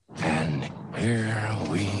Here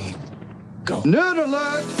we go. Nerd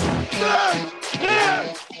alert! Nerd!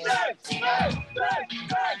 Nerd!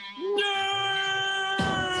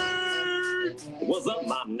 Nerd! What's up,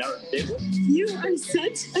 my nerd nigga? You are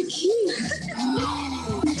such a geek.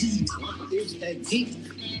 Is a geek.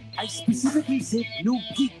 I specifically said no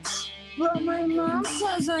geeks. But my mom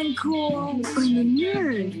says I'm cool. I'm a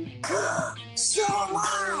nerd. So am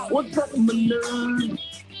I. What's up, my nerd?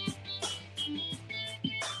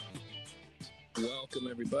 Welcome,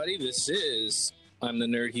 everybody. This is I'm the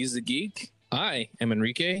Nerd, He's the Geek. I am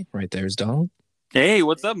Enrique. Right there's Donald. Hey,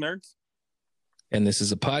 what's up, nerds? And this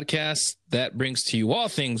is a podcast that brings to you all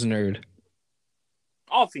things nerd.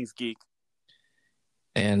 All things geek.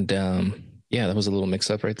 And yeah, that was a little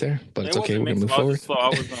mix-up right there, but it's okay. We're going to move forward.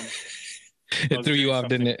 It threw you off,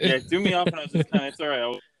 didn't it? Yeah, it threw me off, and I was just kind of, it's all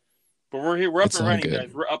right. But we're here. We're up and running, good.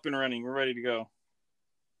 guys. We're up and running. We're ready to go.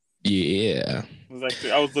 Yeah.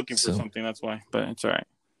 I was looking for something, that's why, but it's all right.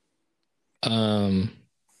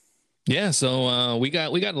 Yeah, so we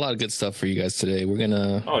got a lot of good stuff for you guys today. We're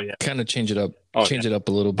gonna kind of change it up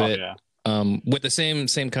a little bit. With the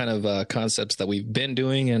same kind of concepts that we've been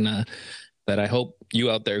doing, and that I hope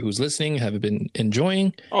you out there who's listening have been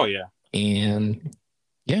enjoying. And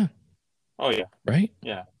yeah. Right?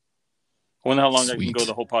 Yeah. I wonder how long I can go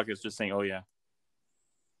the whole podcast just saying, oh yeah.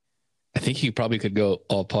 I think you probably could go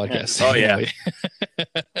all podcasts. Oh yeah.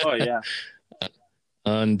 Oh yeah.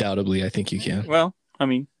 Undoubtedly, I think you can. Well, I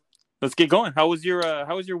mean, let's get going. How was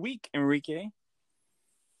your week, Enrique?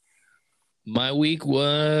 My week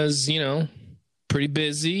was, pretty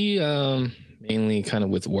busy. Mainly kind of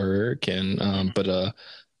with work, and but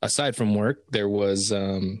aside from work, there was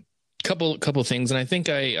couple things, and I think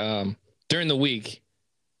I during the week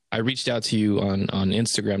I reached out to you on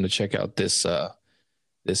Instagram to check out this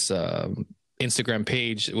Instagram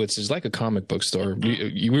page, which is like a comic book store.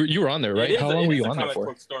 You were on there, right? How long were you on there for?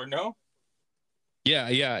 Book store, no? Yeah.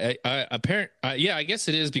 I guess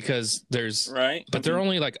it is because there's right, but they're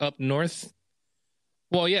only like up north.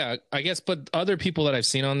 Well, yeah, I guess, but other people that I've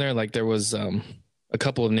seen on there, like there was a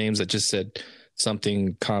couple of names that just said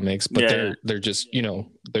something comics, but they're just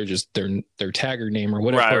they're just their tagger name or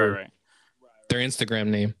whatever, right. Their Instagram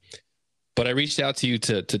name. But I reached out to you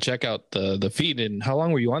to check out the feed. And how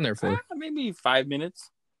long were you on there for? Maybe 5 minutes.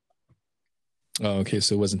 Oh, okay.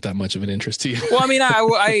 So it wasn't that much of an interest to you. Well, I mean, I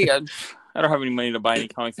don't have any money to buy any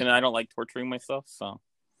comics, and I don't like torturing myself, so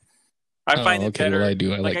I find it better. Well, I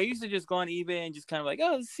do. I used to just go on eBay and just kind of like,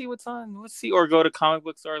 let's see what's on, or go to comic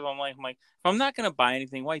book stores. I'm like, if I'm not gonna buy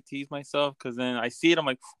anything, why tease myself? Because then I see it, I'm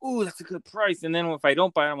like, ooh, that's a good price, and then if I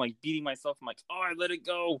don't buy it, I'm like beating myself. I'm like, I let it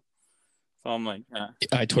go. So I'm like,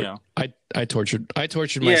 I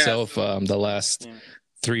tortured myself the last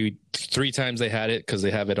three times they had it, because they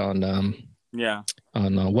have it on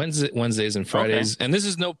on Wednesdays and Fridays, and this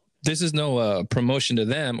is no promotion to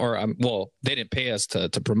them, or they didn't pay us to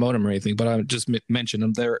promote them or anything, but I just mentioned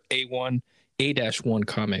them. They're A-1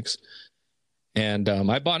 comics, and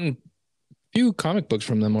I bought a few comic books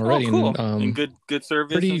from them already. Oh, cool. And good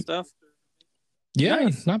service and stuff. Yeah,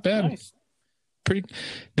 nice. Not bad. Nice.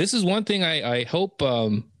 This is one thing I hope.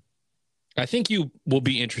 I think you will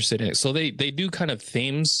be interested in it. So they do kind of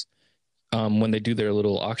themes when they do their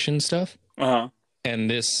little auction stuff. And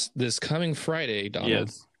this coming Friday, Donald.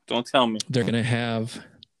 Yes. Don't tell me. They're gonna have.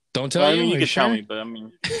 Don't tell you. You can tell me, but I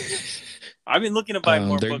mean, I've been looking to buy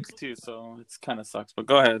more books too, so it's kind of sucks. But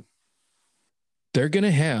go ahead. They're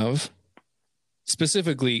gonna have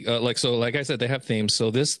specifically, like I said, they have themes.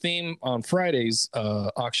 So this theme on Friday's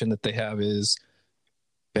auction that they have is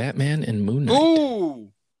Batman and Moon Knight.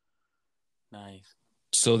 Ooh, nice.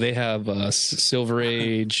 So they have Silver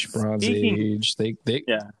Age, Bronze Age. They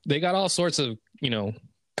got all sorts of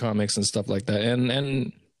comics and stuff like that,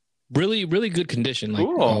 and really really good condition.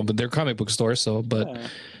 But they're comic book store,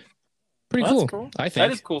 pretty cool. I think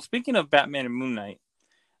that is cool. Speaking of Batman and Moon Knight,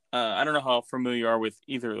 I don't know how familiar you are with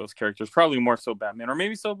either of those characters. Probably more so Batman, or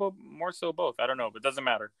maybe more so both. I don't know, but it doesn't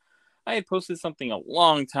matter. I had posted something a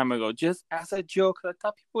long time ago just as a joke. I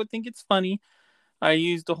thought people would think it's funny. I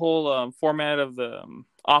used the whole format of the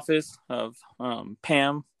office of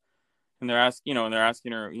Pam, and they're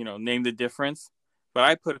asking her, name the difference. But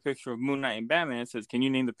I put a picture of Moon Knight and Batman. It says, "Can you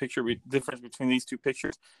name the difference between these two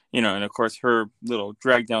pictures?" And of course, her little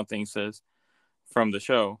drag down thing says, "From the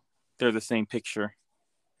show, they're the same picture."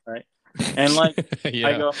 Right. And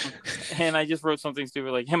I go, and I just wrote something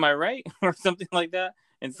stupid like, "Am I right?" or something like that.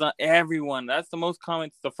 It's not everyone. That's the most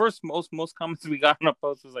comments. The first most comments we got on a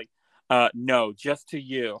post was like, "No, just to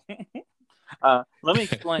you." Let me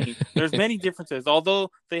explain. There's many differences.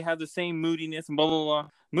 Although they have the same moodiness and blah, blah, blah.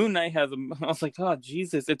 Moon Knight has I was like, oh,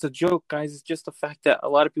 Jesus, it's a joke, guys. It's just the fact that a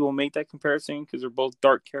lot of people make that comparison because they're both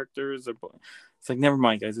dark characters. It's like, never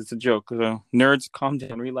mind, guys. It's a joke. Nerds, calm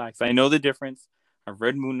down, relax. I know the difference. I've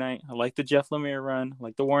read Moon Knight. I like the Jeff Lemire run. I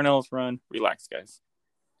like the Warren Ellis run. Relax, guys.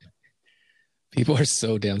 People are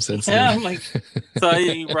so damn sensitive. Yeah, I'm like, so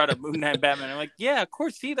you brought up Moon Knight, Batman. I'm like, yeah, of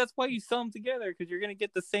course. See, that's why you sell them together, because you're gonna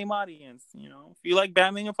get the same audience. You know, if you like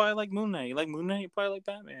Batman, you'll probably like Moon Knight. You like Moon Knight, you probably like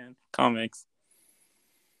Batman comics.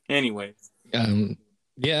 Anyways,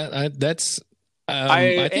 yeah, that's.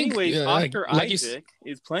 I think, Oscar Isaac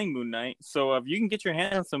is playing Moon Knight, so if you can get your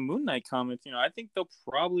hands on some Moon Knight comics, I think they'll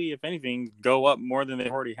probably, if anything, go up more than they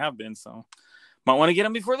already have been. So, might want to get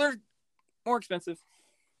them before they're more expensive.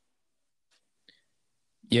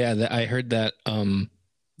 Yeah, I heard that.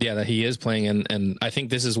 That he is playing, and I think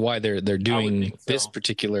this is why they're doing this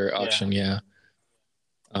particular auction. Yeah.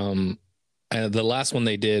 And the last one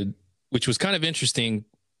they did, which was kind of interesting,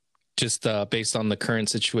 just based on the current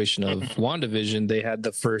situation of WandaVision, they had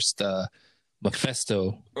the first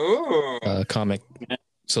Mephisto comic.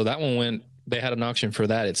 So that one went. They had an auction for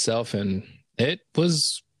that itself, and it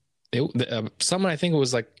was. Someone, I think it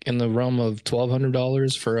was like in the realm of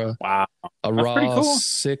 $1,200 for a raw cool.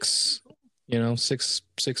 six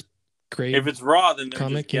grade. If it's raw, then they're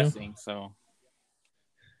comic, just guessing. So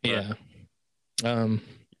yeah, so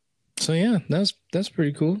yeah, that's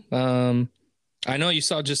pretty cool. I know you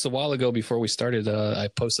saw just a while ago before we started. I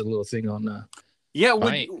posted a little thing on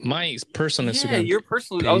my personal Instagram. Yeah, your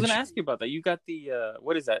personal. page. I was gonna ask you about that. You got the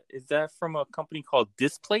what is that? Is that from a company called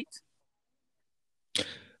Displate?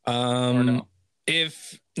 No?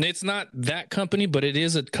 If it's not that company, but it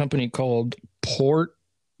is a company called Portrilux.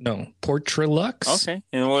 Okay,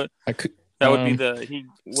 and what would be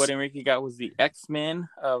what Enrique got was the X-Men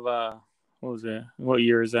of what was it? What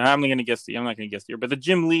year is that? I'm not gonna guess the year, but the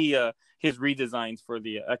Jim Lee his redesigns for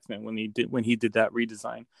the X-Men when he did that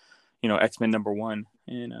redesign, X-Men #1,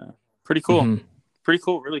 and pretty cool, pretty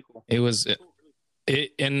cool, really cool. It was.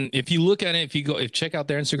 And if you look at it, check out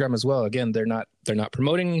their Instagram as well. Again, they're not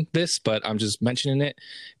promoting this, but I'm just mentioning it.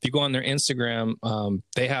 If you go on their Instagram,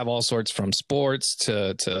 they have all sorts from sports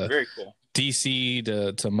to very cool.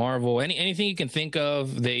 DC to Marvel, anything you can think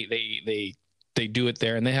of. They do it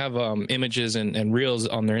there, and they have images and reels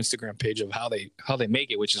on their Instagram page of how they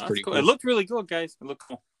make it, which is pretty cool. It looked really good, guys. It looked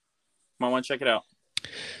cool. Might want to check it out.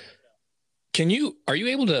 Are you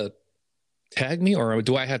able to tag me, or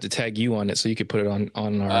do I have to tag you on it so you could put it on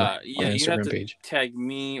our Instagram you have to page? Tag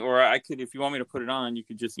me, or I could, if you want me to put it on, you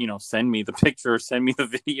could just send me the picture, send me the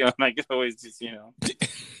video, and I could always just I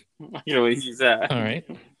could always use that. All right,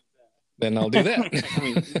 then I'll do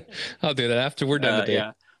that. I'll do that after we're done today.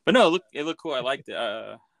 Yeah, but no, it looked cool. I liked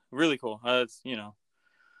it. Really cool. It's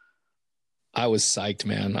I was psyched,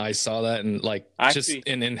 man. I saw that and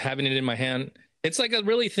and having it in my hand. It's like a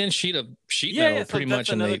really thin sheet metal, pretty much.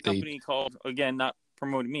 And another company called, again, not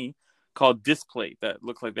promoting me, called Displate, that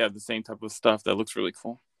looks like they have the same type of stuff that looks really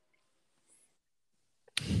cool.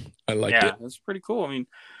 I like it. Yeah, it's pretty cool. I mean,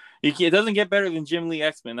 it doesn't get better than Jim Lee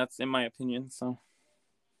X-Men. That's in my opinion. So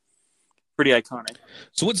pretty iconic.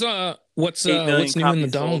 So what's new in the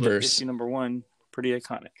Donaldverse? Issue #1, pretty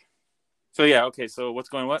iconic. So yeah, okay. So what's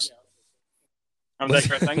going what? I'm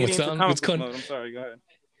digressing. I'm getting into comic book mode. I'm sorry. Go ahead.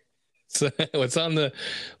 So what's going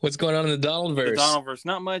on in the Donaldverse? The Donaldverse,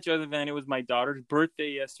 not much other than it was my daughter's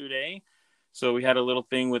birthday yesterday, so we had a little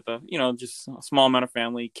thing with just a small amount of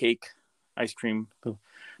family, cake, ice cream,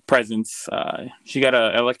 presents. She got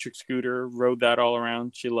an electric scooter, rode that all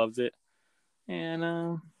around. She loves it,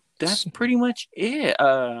 and that's pretty much it.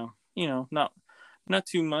 Not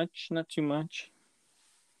too much.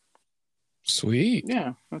 Sweet.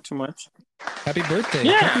 Yeah, not too much. Happy birthday!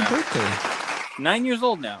 Yeah. Happy birthday. 9 years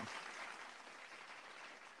old now.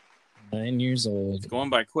 9 years old. It's going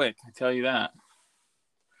by quick, I tell you that.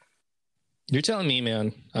 You're telling me,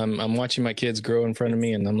 man. I'm watching my kids grow in front of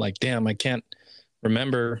me, and I'm like, damn, I can't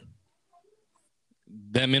remember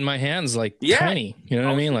them in my hands tiny. You know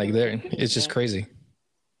what I mean? Like it's just crazy.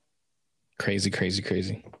 Crazy.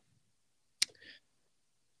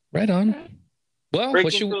 Right on. Well,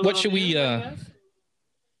 what should we yeah,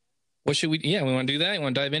 we want to do that? You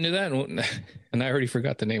want to dive into that? And I already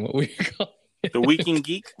forgot the name. What we call it? The Weekend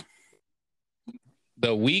Geek?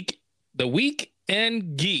 The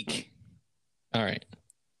Weekend Geek. All right.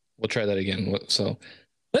 We'll try that again. So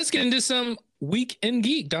let's get into some Weekend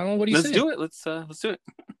Geek. Donald, what do you say? Let's do it. Let's do it.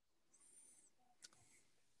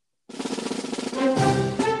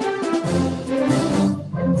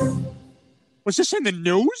 Was this in the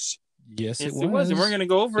news? Yes, it was. And we're going to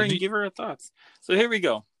go over and give her our thoughts. So here we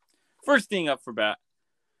go. First thing up for bat.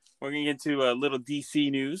 We're going to get into a little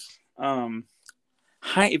DC news. Do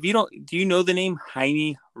you know the name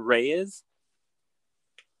Jaime Reyes?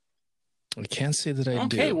 I can't say that I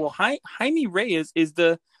do. Okay, well, Jaime Reyes is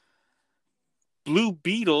the Blue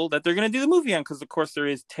Beetle that they're going to do the movie on, because, of course, there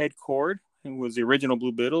is Ted Kord, who was the original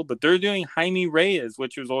Blue Beetle, but they're doing Jaime Reyes,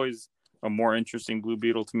 which was always a more interesting Blue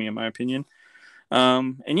Beetle to me, in my opinion.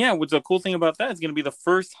 And yeah, what's the cool thing about that is going to be the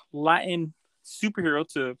first Latin superhero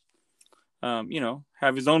to,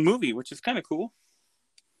 have his own movie, which is kind of cool.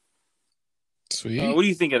 Sweet. What do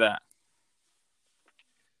you think of that?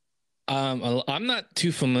 I'm not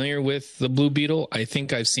too familiar with the Blue Beetle. I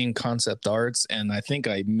think I've seen concept arts, and I think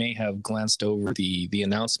I may have glanced over the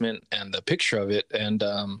announcement and the picture of it, and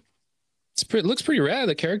it looks pretty rad.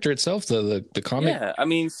 The character itself, the comic,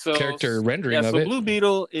 character rendering of it. So Blue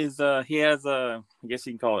Beetle is he has I guess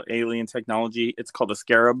you can call it alien technology. It's called a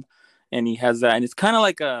scarab, and he has that, and it's kind of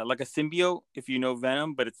like a symbiote, if you know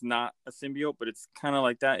Venom, but it's not a symbiote, but it's kind of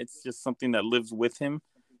like that. It's just something that lives with him,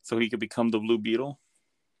 so he could become the Blue Beetle.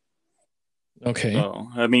 Okay. So,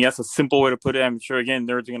 I mean, that's a simple way to put it. I'm sure, again,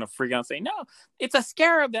 they're going to freak out and say, no, it's a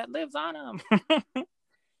scarab that lives on him.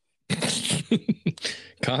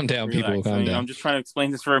 Calm down, people. Calm down. I'm just trying to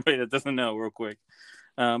explain this for everybody that doesn't know real quick.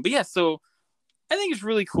 But yeah, so I think it's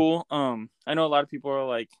really cool. I know a lot of people are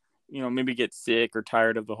like, maybe get sick or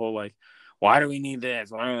tired of the whole, like, why do we need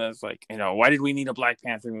this? Why did we need a Black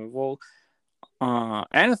Panther movie? Well,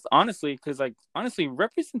 and honestly,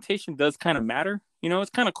 representation does kind of matter.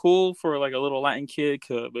 It's kind of cool for like a little Latin kid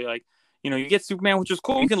to be like, you get Superman, which is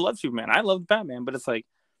cool. You can love Superman. I love Batman, but it's like,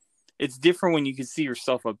 it's different when you can see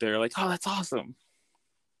yourself up there. Like, oh, that's awesome.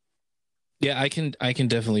 Yeah, I can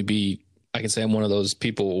definitely I can say I'm one of those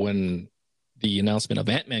people. When the announcement of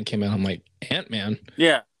Ant-Man came out, I'm like, Ant-Man?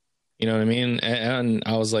 Yeah. You know what I mean? And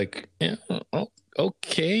I was like, yeah,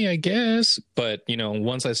 okay, I guess. But,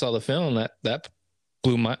 once I saw the film, that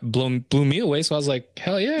blew me away. So I was like,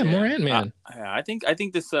 hell yeah, more Ant-Man. I think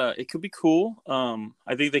this it could be cool.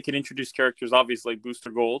 I think they could introduce characters, obviously, like Booster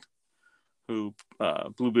Gold, who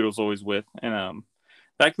Blue Beetle's always with, and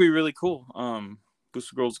that could be really cool.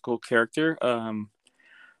 Booster Gold's a cool character.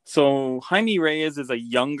 So Jaime Reyes is a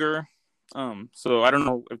younger. So I don't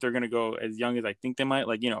know if they're gonna go as young as I think they might,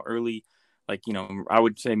 like early, like I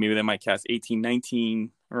would say maybe they might cast 18,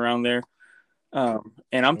 19 around there.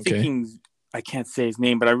 And I'm thinking, I can't say his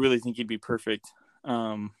name, but I really think he'd be perfect.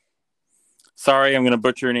 Sorry, I'm gonna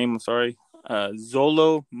butcher your name. I'm sorry.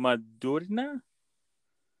 Zolo Madurna.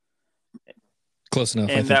 Close enough.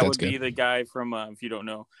 And that would be the guy from, if you don't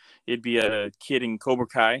know, it'd be a kid in Cobra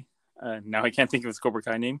Kai. Now I can't think of his Cobra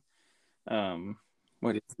Kai name.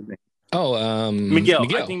 What is his name? Oh, Miguel.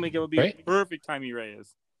 I think Miguel would be a perfect Jaime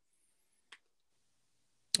Reyes.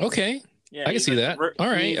 Okay. Yeah, I can see that. All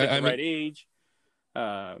right. He's at the right age.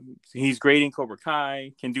 He's great in Cobra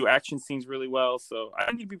Kai. Can do action scenes really well. So I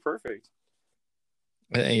think he'd be perfect.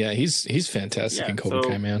 Yeah, he's fantastic in Cobra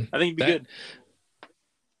Kai, man. I think he'd be good.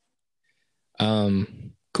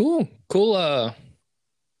 Cool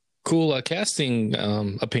casting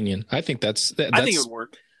opinion. I think that's I think it would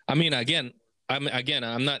work. I mean, I'm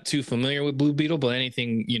not too familiar with Blue Beetle, but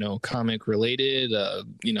anything comic related,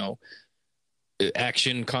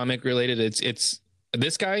 action comic related, it's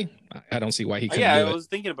this guy. I don't see why he couldn't do it. I was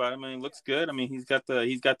thinking about him. I mean, it looks good. I mean, he's got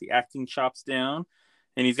the acting chops down,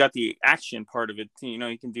 and he's got the action part of it. He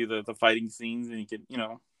can do the fighting scenes, and he can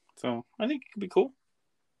So I think it could be cool.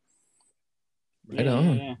 Right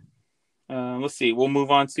on. Yeah. Let's see. We'll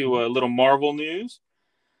move on to a little Marvel news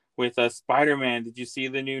with Spider-Man. Did you see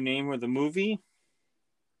the new name of the movie?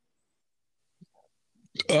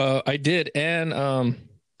 I did, and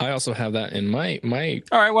I also have that in my.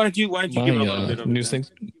 All right. Why don't you give it a little bit of news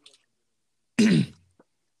things?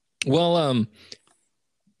 Well,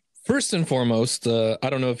 first and foremost, I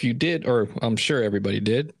don't know if you did, or I'm sure everybody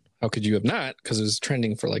did. How could you have not? Because it was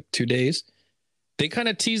trending for like 2 days. They kind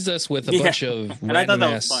of teased us with a bunch of random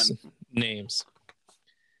ass names.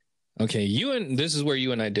 Okay, this is where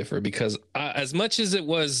you and I differ, because as much as it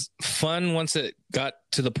was fun once it got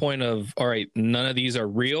to the point of, all right, none of these are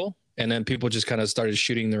real, and then people just kind of started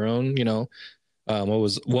shooting their own. One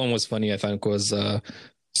was funny, I think, was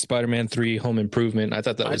Spider-Man 3 Home Improvement. I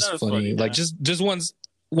thought that was funny. Like just ones.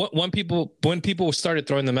 When people started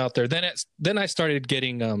throwing them out there, then I started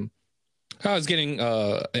getting I was getting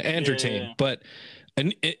entertained. Yeah. But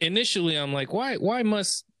initially, I'm like, why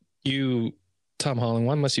must you, Tom Holland?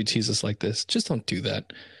 Why must you tease us like this? Just don't do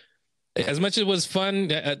that. As much as it was fun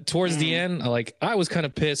towards the end, I was kind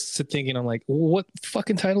of pissed thinking, I'm like, what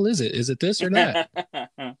fucking title is it? Is it this or that?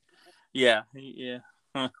 Yeah.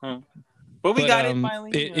 But we got it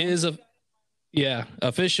finally. It is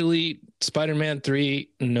officially Spider-Man 3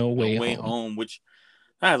 No Way Home, which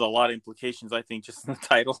has a lot of implications, I think, just in the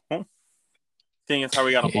title. Seeing as how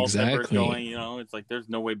we got a multiverse going, it's like there's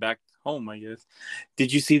no way back home, I guess.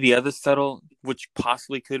 Did you see the other subtle, which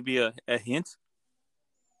possibly could be a hint?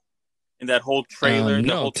 In that whole trailer,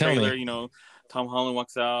 Tom Holland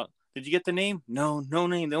walks out. Did you get the name? No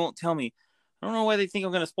name. They won't tell me. I don't know why they think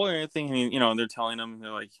I'm going to spoil anything. And, they're telling them,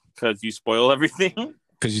 they're like, because you spoil everything.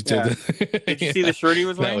 Because you did. Did you see the shirt he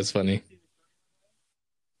was wearing? That was funny.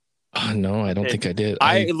 Oh, no, I don't think I did.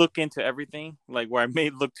 I look into everything, like where I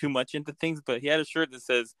may look too much into things, but he had a shirt that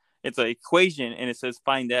says, it's an equation, and it says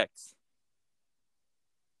find X.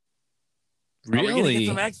 Really? We're going to get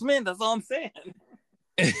some X-Men, that's all I'm saying.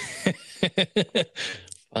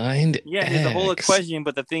 Find X. Yeah, it's a whole equation,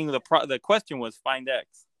 but the question was find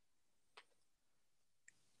X.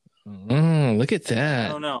 Look at that.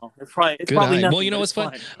 I don't know. It's probably nothing. Well, you know what's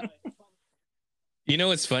fun? You know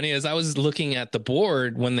what's funny is I was looking at the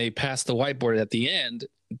board when they passed the whiteboard at the end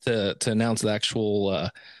to announce the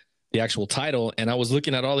actual title, and I was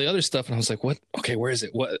looking at all the other stuff, and I was like, "What? Okay, where is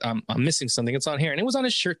it? What? I'm missing something. It's on here." And it was on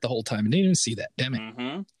his shirt the whole time. I didn't even see that. Damn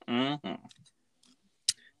it.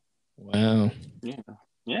 Wow.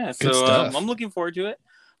 Yeah. So I'm looking forward to it.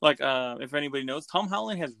 Like, if anybody knows, Tom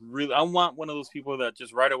Holland has really... I want one of those people that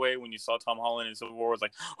just right away when you saw Tom Holland in Civil War was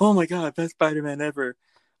like, oh my God, best Spider-Man ever.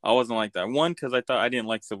 I wasn't like that. One, because I didn't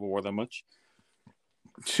like Civil War that much.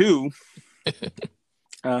 Two,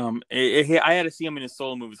 I had to see him in his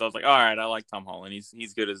solo movies. I was like, all right, I like Tom Holland.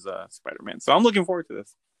 He's good as Spider-Man. So I'm looking forward to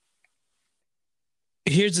this.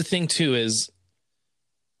 Here's the thing, too, is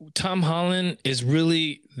Tom Holland is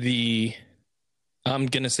really I'm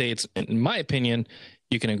going to say it's, in my opinion,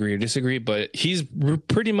 you can agree or disagree, but he's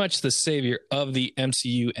pretty much the savior of the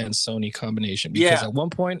MCU and Sony combination. Because at one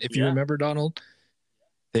point, if you remember, Donald,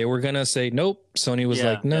 they were going to say, nope. Sony was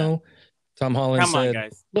like, no. Tom Holland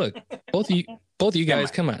said, look, both of you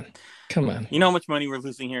guys, come on. You know how much money we're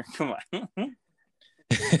losing here? Come on.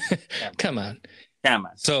 Come on.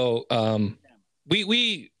 So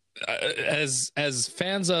we as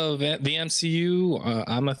fans of the MCU,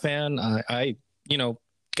 I'm a fan. I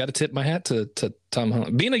got to tip my hat to Tom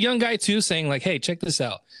Holland. Being a young guy too, saying like, hey, check this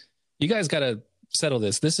out. You guys got to settle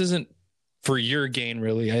this. This isn't for your gain,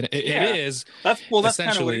 really. It is. That's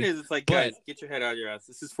kind of what it is. It's like, guys, get your head out of your ass.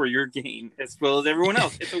 This is for your gain as well as everyone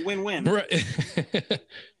else. It's a win-win. Right.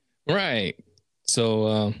 Right.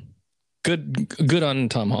 So good on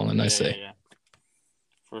Tom Holland, I say. Yeah.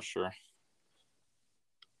 For sure.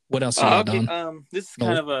 What else you got, Don? This is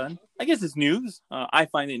kind of I guess it's news. I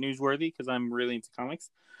find it newsworthy because I'm really into comics.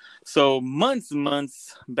 So months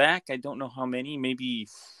back, I don't know how many, maybe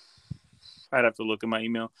I'd have to look at my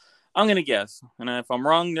email. I'm going to guess. And if I'm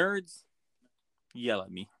wrong, nerds, yell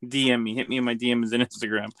at me. DM me. Hit me in my DMs and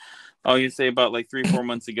Instagram. I'll just say about like 3-4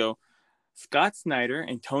 months ago, Scott Snyder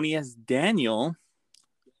and Tony S. Daniel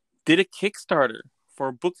did a Kickstarter for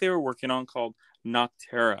a book they were working on called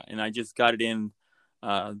Nocterra. And I just got it in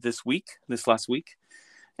this last week.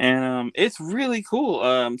 And it's really cool.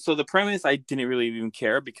 So the premise, I didn't really even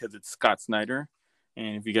care because it's Scott Snyder.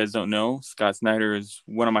 And if you guys don't know, Scott Snyder is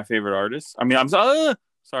one of my favorite artists. I mean,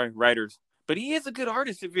 writers. But he is a good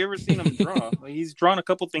artist if you've ever seen him draw. He's drawn a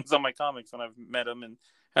couple things on my comics when I've met him and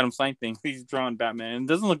had him sign things. He's drawn Batman and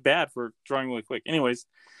it doesn't look bad for drawing really quick. Anyways,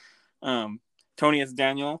 Tony S.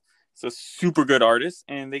 Daniel is a super good artist.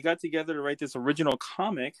 And they got together to write this original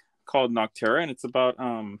comic called Nocterra. And it's about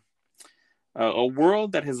a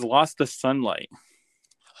world that has lost the sunlight.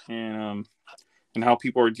 And how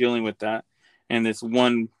people are dealing with that. And this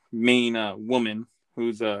one main woman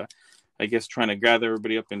who's I guess trying to gather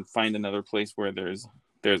everybody up and find another place where there's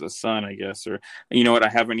a sun, I guess. Or you know what, I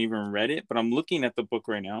haven't even read it, but I'm looking at the book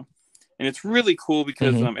right now, and it's really cool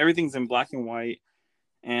because everything's in black and white,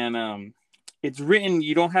 and it's written.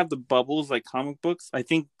 You don't have the bubbles like comic books. I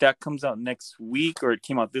think that comes out next week, or it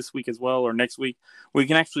came out this week as well, or next week. We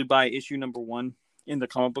can actually buy issue number 1 in the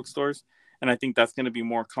comic book stores, and I think that's going to be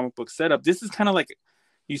more comic book setup. This is kind of like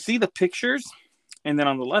you see the pictures, and then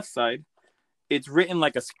on the left side, it's written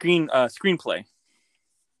like a screenplay.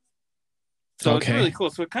 So It's really cool.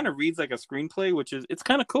 So it kind of reads like a screenplay, it's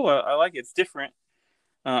kind of cool. I like it. It's different.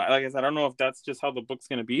 Like I said, I don't know if that's just how the book's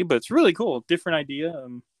going to be, but it's really cool. Different idea.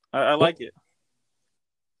 I like it.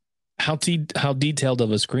 How detailed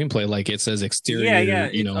of a screenplay? Like it says exterior,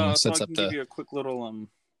 sets so up the... give you a quick little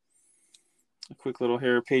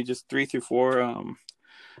here, pages 3 through 4.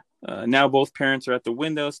 Now both parents are at the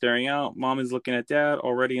window staring out. Mom is looking at Dad,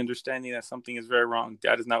 already understanding that something is very wrong.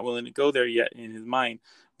 Dad is not willing to go there yet in his mind.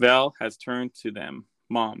 Val has turned to them.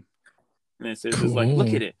 Mom. And it says, it's like,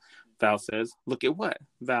 look at it. Val says, look at what?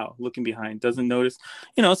 Val, looking behind, doesn't notice.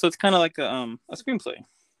 So it's kind of like a screenplay.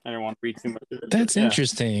 I don't want to read too much of it. That's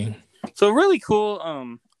interesting. So really cool.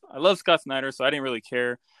 I love Scott Snyder, so I didn't really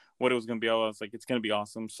care what it was going to be. I was like, it's going to be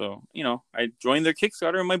awesome. So, I joined their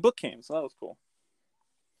Kickstarter and my book came. So that was cool.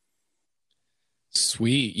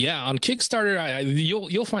 Sweet. Yeah. On Kickstarter,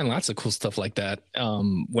 you'll find lots of cool stuff like that.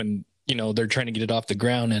 When, they're trying to get it off the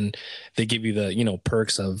ground and they give you the,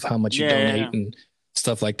 perks of how much you donate and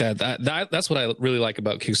stuff like that. That's what I really like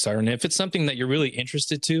about Kickstarter. And if it's something that you're really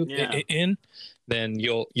interested in, then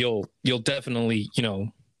you'll definitely,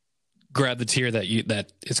 grab the tier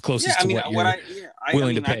that is closest to what you're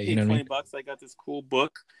willing to pay. I paid $20. I got this cool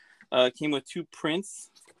book. It came with 2 prints.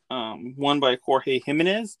 One by Jorge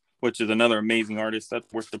Jimenez, which is another amazing artist.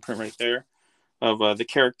 That's worth the print right there of the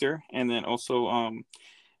character. And then also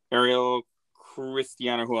Ariel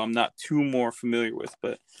Cristiano, who I'm not too more familiar with,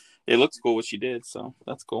 but it looks cool what she did. So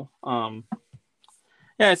that's cool.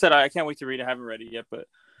 I said I can't wait to read it. I haven't read it yet, but it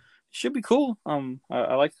should be cool.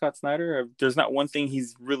 I like Scott Snyder. There's not one thing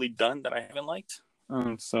he's really done that I haven't liked.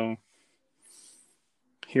 So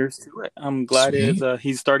here's to it. I'm glad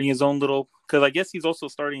he's starting his own little, because I guess he's also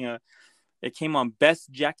starting it came on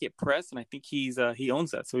Best Jacket Press, and I think he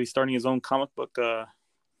owns that. So he's starting his own comic book, I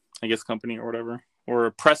guess, company or whatever,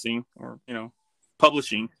 or pressing, or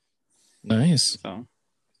publishing. Nice. So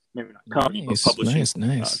maybe not comic, but publishing.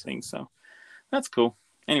 Nice. Thing. So that's cool.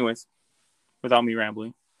 Anyways, without me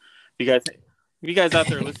rambling, if you guys out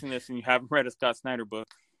there listening to this and you haven't read a Scott Snyder book,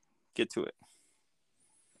 get to it.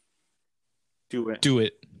 Do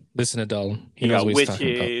it. Listen to Dalton. You got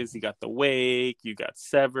Witches, you got The Wake, you got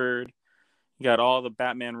Severed, you got all the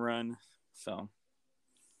Batman run. So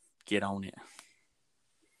get on it.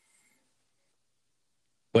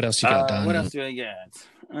 What else you got, Don? What else do I got?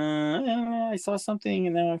 I saw something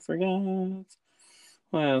and now I forgot.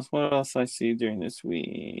 What else I see during this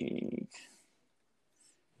week?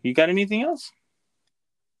 You got anything else?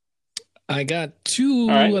 I got 2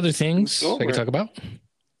 other things I can talk about.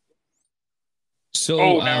 So,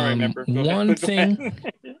 now I remember. One thing.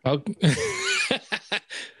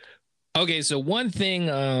 Okay, so one thing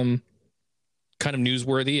kind of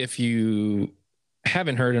newsworthy, if you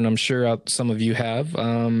haven't heard, and I'm sure some of you have,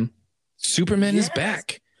 Superman is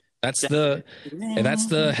back. That's the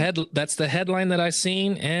headline that I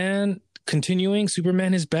seen, and continuing,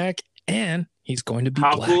 Superman is back and he's going to be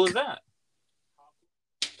black. How cool is that?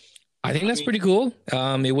 I think that's pretty cool.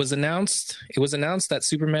 It was announced that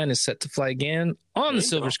Superman is set to fly again on the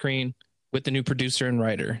silver screen with the new producer and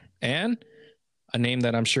writer, and a name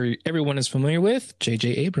that I'm sure everyone is familiar with. J.J.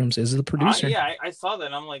 Abrams is the producer. I saw that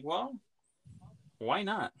and I'm like, well, why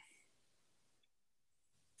not?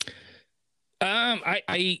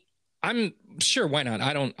 I'm sure why not.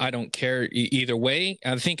 I don't care either way.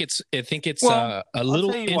 I think it's a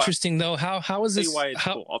little interesting though. How is this?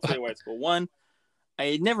 I'll tell you why it's cool. One,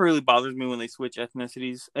 it never really bothers me when they switch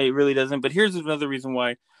ethnicities. It really doesn't. But here's another reason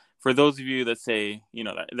why. For those of you that say,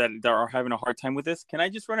 that are having a hard time with this, can I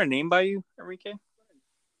just run a name by you, Enrique?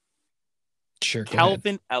 Sure.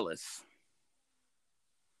 Calvin Ellis.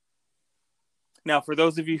 Now, for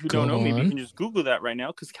those of you who don't know, maybe you can just Google that right now,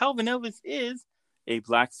 because Calvin Ellis is a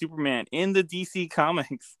black Superman in the DC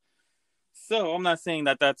comics. So I'm not saying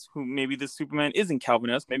that that's who. Maybe this Superman isn't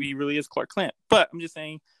Calvin Ellis. Maybe he really is Clark Kent. But I'm just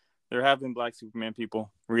saying there have been black Superman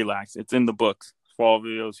people. Relax. It's in the books. For all of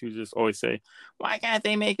those who just always say, why can't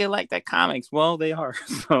they make it like the comics? Well, they are.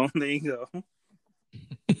 So there you go.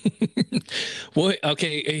 Well,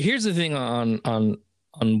 okay. Here's the thing on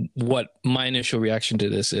what my initial reaction to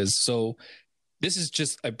this is. So this is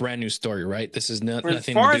just a brand new story, right? This is nothing to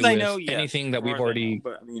do with anything that we've already.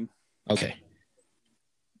 Okay.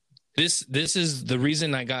 This is the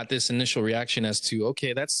reason I got this initial reaction as to,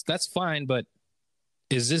 okay, that's fine, but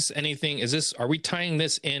are we tying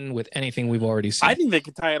this in with anything we've already seen? I think they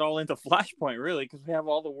could tie it all into Flashpoint, really, because we have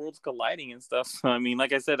all the worlds colliding and stuff. So, I mean,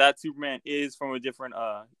 like I said, that Superman is from a different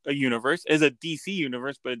a universe, is a DC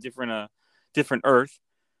universe, but a different Earth.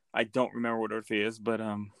 I don't remember what Earth he is, but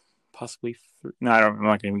possibly I'm not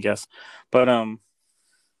gonna even guess. But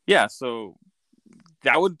yeah. So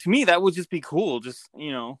that would just be cool. Just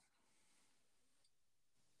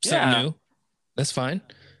something new. That's fine.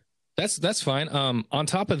 That's fine. On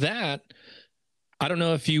top of that, I don't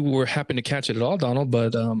know if you happen to catch it at all, Donald,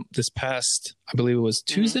 but this past, I believe it was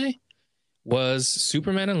Tuesday, was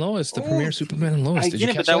Superman and Lois, the premiere Superman and Lois. Did you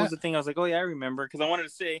catch that? That was the thing. I was like, oh yeah, I remember, because I wanted to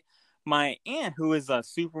say my aunt, who is a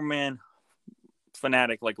Superman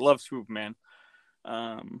fanatic, like loves Superman.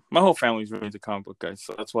 My whole family's really into comic book guys,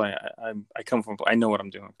 so that's why I come from. I know what I'm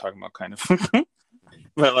doing. I'm talking about kind of,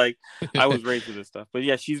 but like I was raised with this stuff. But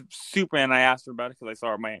yeah, she's Superman. I asked her about it because I saw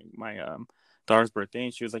her my daughter's birthday,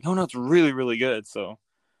 and she was like, "Oh no, it's really really good." So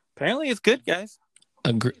apparently, it's good, guys.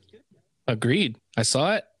 Agreed. I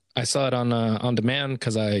saw it. I saw it on demand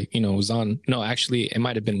because I was on. No, actually, it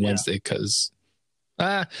might have been Wednesday because.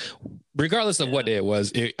 Regardless of what day it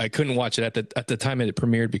was, I couldn't watch it at the time it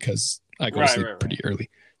premiered because I go to sleep pretty early.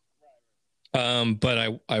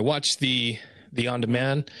 But I watched the on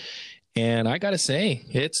demand, and I gotta say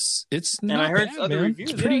it's not and I heard bad, other man.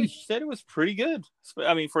 reviews. She said it was pretty good.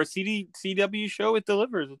 I mean, for a CW show, it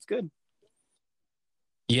delivers. It's good.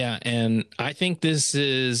 Yeah, and I think this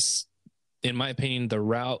is, in my opinion, the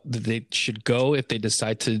route that they should go if they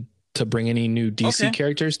decide to bring any new DC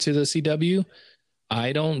characters to the CW.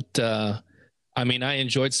 I don't. I mean, I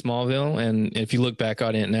enjoyed Smallville, and if you look back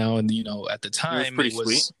on it now, and at the time, it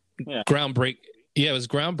was groundbreaking. Yeah, it was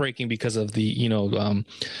groundbreaking because of the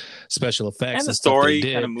special effects and the story stuff they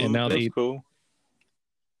did, kind of moved. And now cool.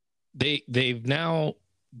 They've now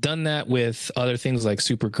done that with other things like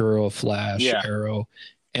Supergirl, Flash, Arrow,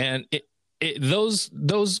 and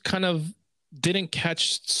those kind of didn't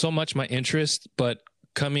catch so much my interest, but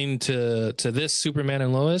coming to this Superman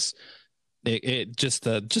and Lois. It just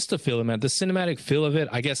the feel of it, the cinematic feel of it.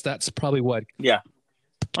 I guess that's probably what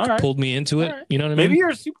pulled me into it. You know what I mean? Maybe you're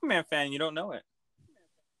a Superman fan, you don't know it.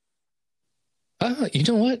 You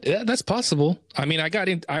know what? That's possible. I mean, I got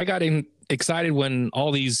excited when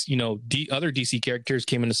all these other DC characters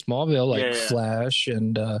came into Smallville, like Flash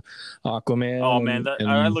and Aquaman. Oh man,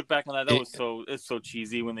 I look back on that. It's so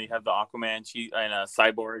cheesy when they have the Aquaman and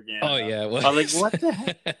Cyborg. And, I was like, what the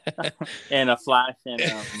heck? And a Flash and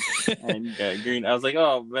Green. I was like,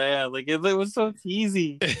 oh man, like it was so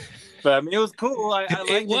cheesy. But I mean, it was cool. I liked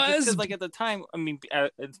it because, like, at the time, I mean,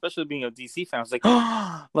 especially being a DC fan, I was like,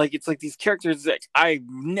 oh, like it's like these characters that I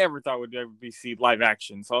never thought would ever be seen live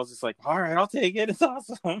action. So I was just like, all right, I'll take it. It's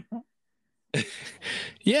awesome.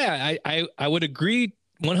 Yeah, I would agree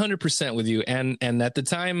 100% with you. And at the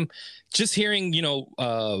time, just hearing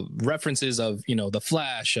references of the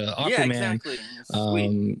Flash, Aquaman,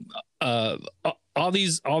 all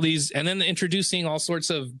these, and then introducing all sorts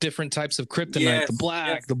of different types of kryptonite, the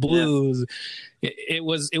black, the blues. It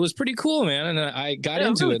was pretty cool, man, and I got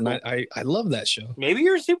into really it, cool. And I love that show. Maybe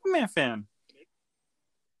you're a Superman fan.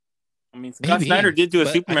 I mean, Scott Snyder did do a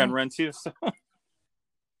Superman run too, so.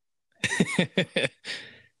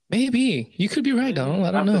 Maybe you could be right, Donald.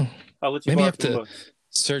 I don't know. I'll let you maybe I have to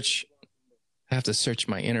search. I have to search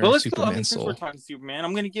my inner Superman soul. We're talking Superman.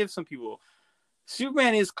 I'm going to give some people.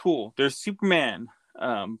 Superman is cool. There's Superman,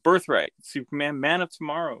 Birthright, Superman, Man of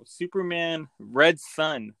Tomorrow, Superman, Red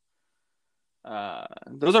Sun.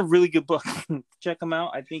 Those are really good books. Check them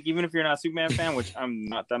out. I think even if you're not a Superman fan, which I'm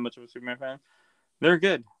not that much of a Superman fan, they're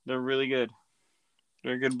good. They're really good.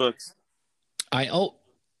 They're good books. I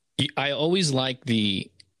always like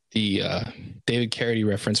the David Carradine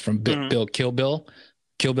reference from Bill Kill Bill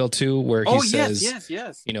 2, where he says,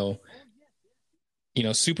 yes.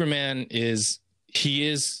 Superman is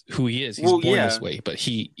who he is. He's born this way, but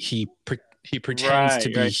he pretends to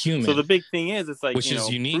be human. So the big thing is, it's like, which is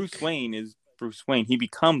unique. Bruce Wayne is Bruce Wayne. He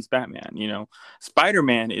becomes Batman.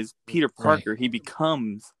 Spider-Man is Peter Parker. Right. He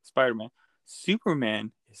becomes Spider-Man.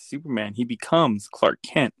 Superman is Superman. He becomes Clark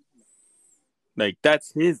Kent. Like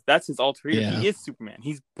that's his alter ego. Yeah. He is Superman.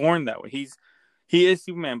 He's born that way. He is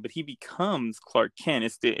Superman, but he becomes Clark Kent.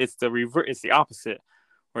 It's the opposite.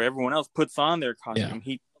 Where everyone else puts on their costume,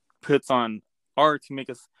 he puts on art to make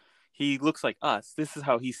us. He looks like us. This is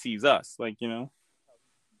how he sees us.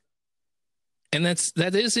 And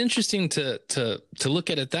that is interesting to look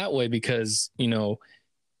at it that way, because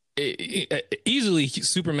easily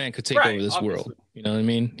Superman could take over this world. You know what I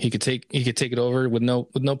mean? He could take it over with no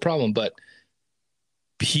problem. But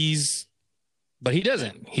he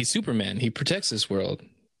doesn't. He's Superman. He protects this world.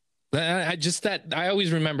 I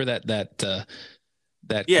always remember that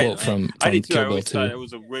quote from I did too. Kill I always Bill 2. thought it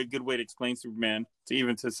was a really good way to explain Superman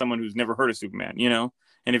to someone who's never heard of Superman.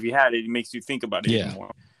 And if you had it, it makes you think about it even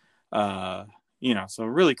more. So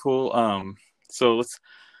really cool. So let's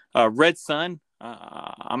Red Sun.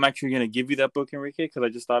 I'm actually going to give you that book, Enrique, because I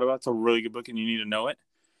just thought about it. It's a really good book and you need to know it.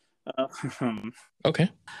 Okay.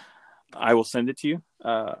 I will send it to you.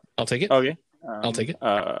 I'll take it. Okay. I'll take it.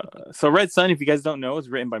 So Red Sun, if you guys don't know, is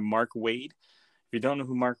written by Mark Waid. If you don't know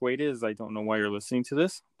who Mark Waid is, I don't know why you're listening to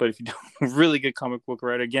this. But if you don't, really good comic book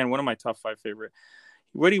writer. Again, one of my top 5 favorite.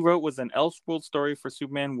 What he wrote was an Elseworld story for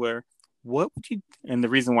Superman, where what would you? And the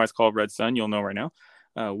reason why it's called Red Sun, you'll know right now.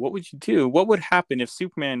 What would you do? What would happen if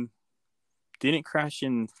Superman didn't crash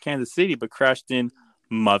in Kansas City, but crashed in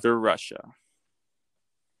Mother Russia?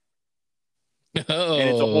 Oh. And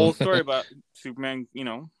it's a whole story about Superman.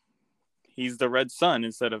 He's the Red Sun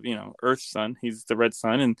instead of Earth's sun. He's the Red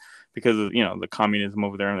Sun, and because of the communism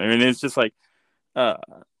over there, and it's just like, the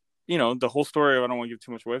whole story. I don't want to give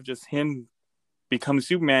too much away. Just him becoming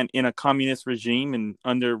Superman in a communist regime and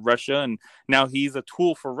under Russia, and now he's a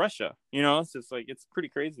tool for Russia. It's just like it's pretty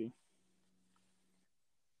crazy.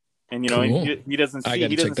 And cool. he doesn't see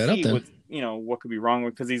what could be wrong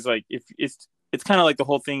with, because he's like, if it's kind of like the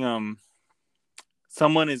whole thing.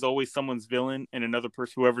 Someone is always someone's villain, and another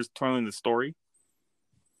person, whoever's telling the story.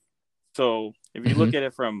 So if you look at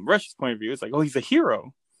it from Russia's point of view, it's like, oh, he's a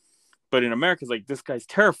hero. But in America, it's like, this guy's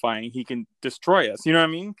terrifying. He can destroy us. You know what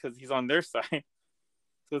I mean? Because he's on their side.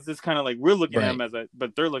 So it's just kind of like, we're looking at him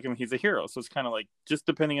but they're looking at him, he's a hero. So it's kind of like, just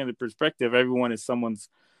depending on the perspective, everyone is someone's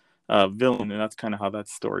villain. And that's kind of how that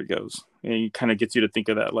story goes. And it kind of gets you to think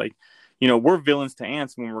of that. Like, we're villains to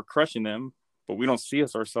ants when we're crushing them, but we don't see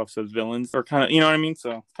ourselves as villains, or kind of, you know what I mean?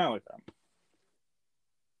 So it's kind of like that.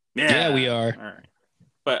 Yeah, we are. All right.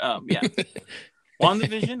 But yeah.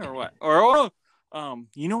 WandaVision or what? Or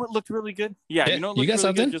what looked really good? Yeah, you know what looked got really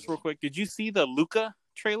something? good? Just real quick. Did you see the Luca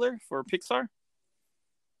trailer for Pixar?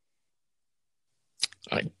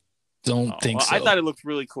 I don't think so. I thought it looked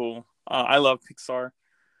really cool. I love Pixar.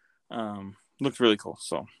 Looked really cool.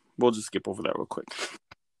 So we'll just skip over that real quick.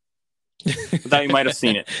 I thought you might have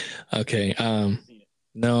seen it. Okay.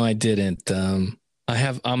 No, I didn't. I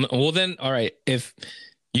have. Well, then, all right. If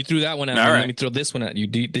you threw that one at me, let me throw this one at you.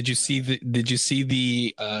 Did you see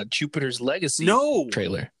the Jupiter's Legacy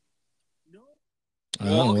trailer? No.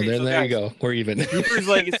 Oh, well, there you go. We're even. Jupiter's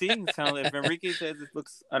Legacy. If Enrique says it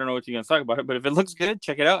looks, I don't know what you're gonna talk about it, but if it looks good,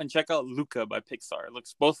 check it out, and check out Luca by Pixar. It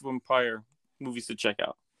looks, both of them prior movies to check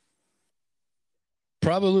out.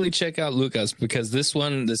 Probably check out Lucas, because this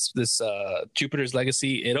one, this Jupiter's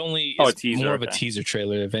Legacy, it only is more of a teaser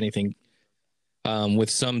trailer, if anything, with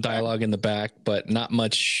some dialogue in the back, but not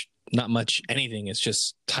much anything. It's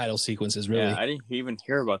just title sequences, really. Yeah, I didn't even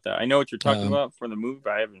hear about that. I know what you're talking about for the movie,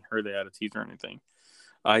 but I haven't heard they had a teaser or anything.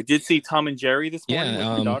 I did see Tom and Jerry this morning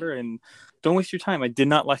with my daughter, and don't waste your time. I did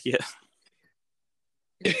not like it.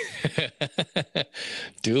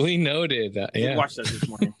 Duly noted. I watched that this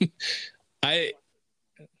morning.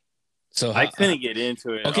 I couldn't get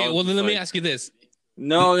into it. Okay, well then let me ask you this.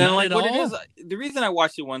 No, and like what it is, the reason I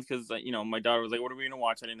watched it once, because my daughter was like, "What are we gonna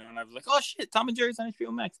watch?" I didn't know, and I was like, "Oh shit, Tom and Jerry's on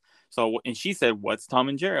HBO Max." So, and she said, "What's Tom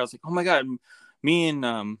and Jerry?" I was like, "Oh my god, me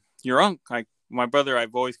and your uncle, my brother,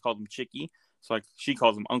 I've always called him Chicky, so she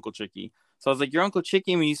calls him Uncle Chicky." So I was like, "Your Uncle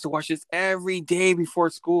Chicky and we used to watch this every day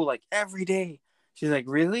before school, like every day." She's like,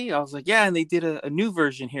 "Really?" I was like, "Yeah," and they did a new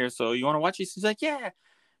version here, so you want to watch it? She's like, "Yeah."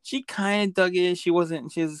 She kind of dug it. She was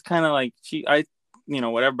kind of like,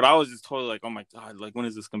 whatever. But I was just totally like, oh my God, like, when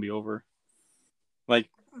is this going to be over? Like,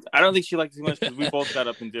 I don't think she liked it too much, because we both got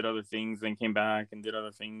up and did other things and came back and did other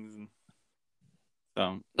things. And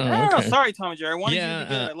so, I don't know. Sorry, Tom and Jerry. I wanted you to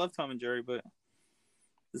be good. I love Tom and Jerry, but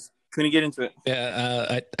just couldn't get into it.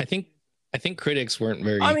 Yeah, I think critics weren't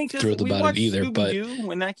very thrilled about it either. Scooby-Doo But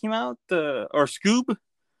when that came out, or Scoob.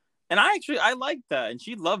 And I liked that, and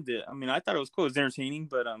she loved it. I mean, I thought it was cool. It was entertaining,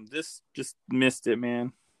 but this just missed it,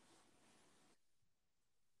 man.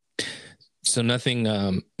 So nothing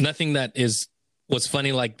that was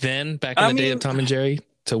funny like then, back in the day of Tom and Jerry,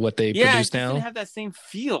 to what they produce now. Yeah, it didn't have that same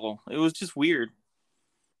feel. It was just weird.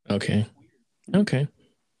 Okay,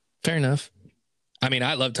 fair enough. I mean,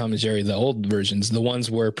 I love Tom and Jerry, the old versions, the ones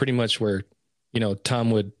where pretty much where,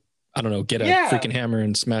 Tom would, I don't know, get a freaking hammer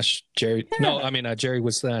and smash Jerry. Yeah. No, I mean, Jerry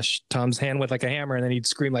would smash Tom's hand with like a hammer, and then he'd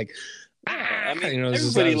scream like, "Ah!" I mean,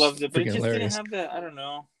 everybody loves it, but it just hilarious. Didn't have that. I don't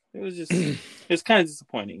know. It was just, it's kind of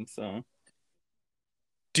disappointing. So,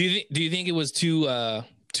 do you think it was too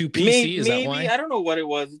PC? Maybe, is that why? I don't know what it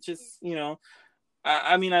was. It just,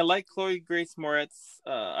 I mean, I like Chloe Grace Moretz.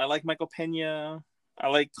 I like Michael Pena. I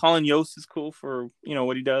like Colin Yost is cool for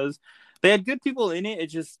what he does. They had good people in it. It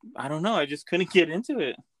just, I don't know. I just couldn't get into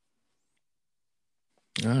it.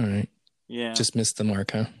 All right. Yeah. Just missed the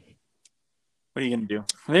mark, huh? What are you going to do?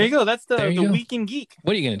 There you go. That's the Week in Geek.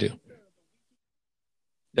 What are you going to do?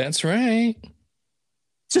 That's right.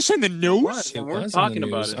 Just in the news? We're talking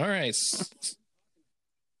about it. All right.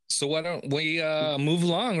 So why don't we move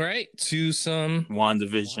along, right? To some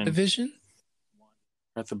WandaVision.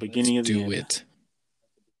 At the beginning of the end. Do it.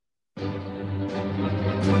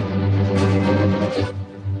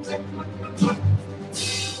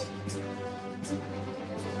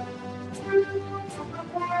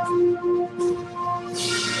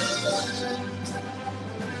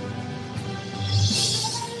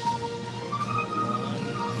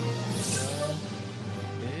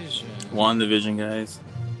 WandaVision, guys.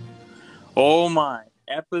 Oh my,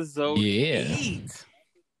 episode 8.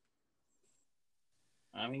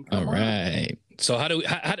 I mean, all right. So how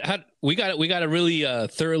we got to really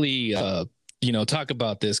thoroughly talk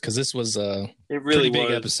about this, because this was a pretty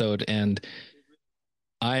big episode, and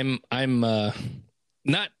I'm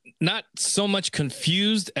not so much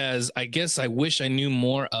confused as I guess I wish I knew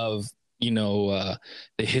more of the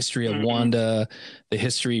history of Wanda,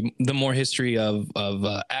 the more history of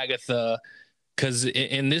Agatha, because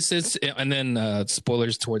in this is, and then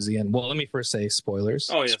spoilers towards the end. Well, let me first say spoilers.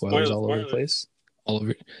 Oh yeah, spoilers all over the place,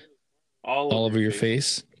 all over your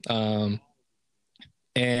face.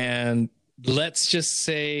 And let's just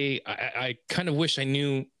say I kind of wish I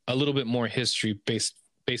knew a little bit more history based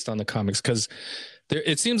on the comics, because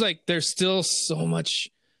it seems like there's still so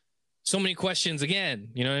many questions again.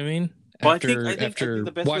 You know what I mean? Well, I think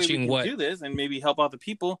the best watching way we can do this and maybe help out the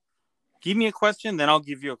people. Give me a question, then I'll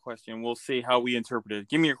give you a question. We'll see how we interpret it.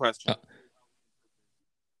 Give me your question.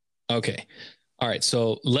 Okay. All right.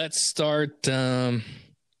 So let's start. I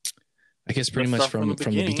guess pretty much from the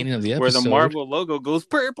beginning of the episode, where the Marvel logo goes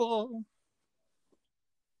purple.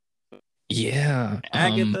 Yeah.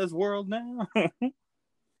 Agatha's world now.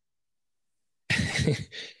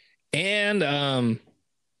 And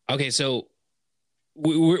okay, so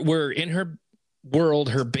we're in her world,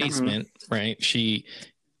 her basement, right?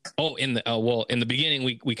 In the beginning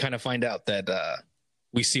we kind of find out that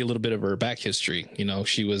we see a little bit of her back history.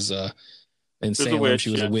 She was in Salem.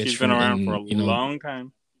 She was a witch. She's been around for a long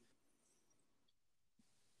time.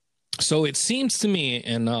 So it seems to me,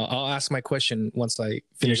 and I'll ask my question once I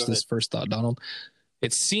finish this first thought, Donald.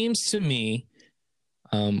 It seems to me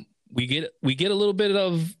we get a little bit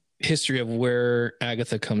of history of where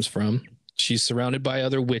Agatha comes from. She's surrounded by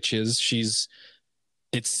other witches.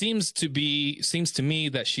 It seems to me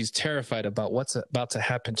that she's terrified about what's about to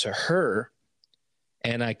happen to her.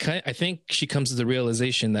 And I think she comes to the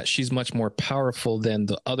realization that she's much more powerful than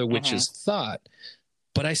the other witches thought.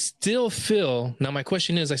 But I still feel, now my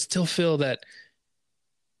question is, I still feel that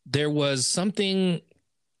there was something,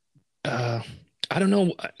 I don't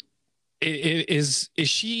know, is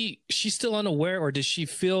she still unaware, or does she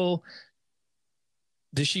feel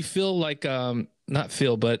like, not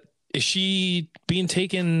feel, but is she being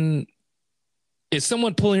taken, is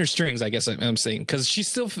someone pulling her strings, I guess I'm saying, because she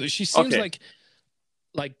seems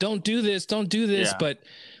like don't do this, yeah. But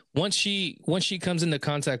once she comes into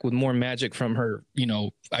contact with more magic from her,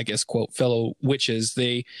 I guess, quote, fellow witches,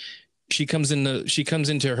 she comes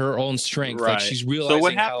into her own strength. Right. Like she's realizing so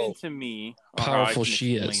what happened to me, powerful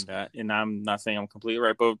she is. That, and I'm not saying I'm completely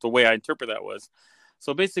right, but the way I interpret that was,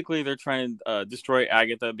 so basically they're trying to destroy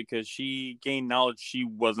Agatha because she gained knowledge she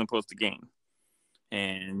wasn't supposed to gain.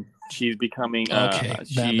 And she's becoming,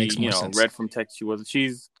 that makes more sense. read from text she wasn't.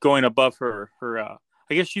 She's going above her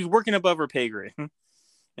I guess she's working above her pay grade.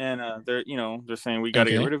 And they're saying, we got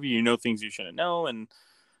to get rid of you. You know things you shouldn't know, and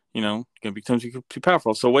gonna become too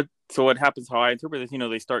powerful. So what happens? How I interpret this,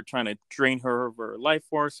 they start trying to drain her of her life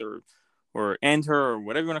force or end her or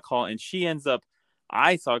whatever you want to call it, and she ends up.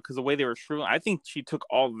 I thought, because the way they were shriveling, I think she took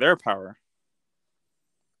all their power.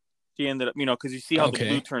 She ended up, because you see how the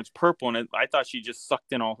blue turns purple, and I thought she just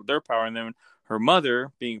sucked in all of their power, and then her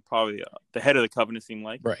mother, being probably the head of the covenant, seemed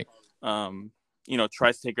like right.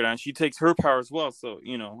 Tries to take her down. She takes her power as well. So,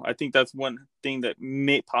 I think that's one thing that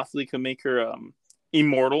possibly could make her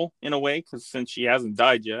immortal in a way, because since she hasn't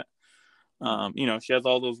died yet, she has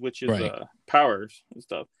all those witches' powers and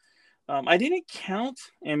stuff. I didn't count,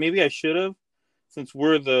 and maybe I should have, since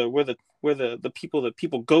we're the people that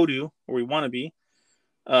people go to where we want to be.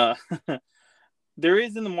 There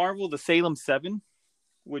is in the Marvel the Salem 7,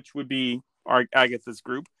 which would be Agatha's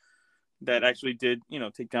group. That actually did,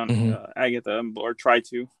 take down Agatha, or try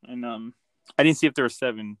to. And I didn't see if there were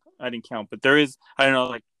 7. I didn't count, but there is. I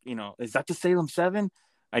don't know, is that the Salem 7?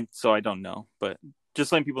 So I don't know, but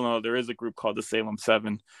just letting people know there is a group called the Salem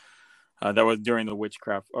 7 that was during the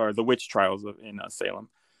witchcraft or the witch trials in Salem,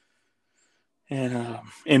 and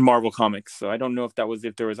in Marvel Comics. So I don't know if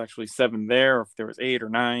there was actually 7 there, or if there was 8 or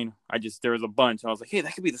 9. There was a bunch. And I was like, hey,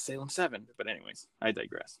 that could be the Salem 7. But anyways, I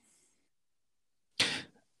digress.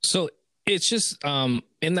 So. It's just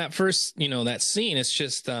in that first, that scene, it's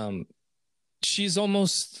just she's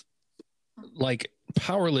almost like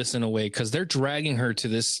powerless in a way, because they're dragging her to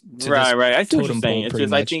this right. I see what you're totem saying. pole, It's pretty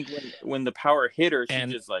just much. I think when the power hit her, she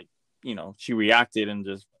just she reacted and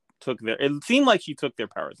just took it seemed like she took their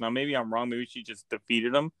powers. Now maybe I'm wrong, maybe she just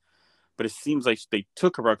defeated them, but it seems like they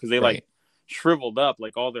took her power because they shriveled up,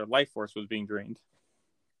 like all their life force was being drained.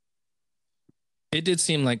 It did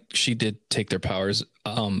seem like she did take their powers.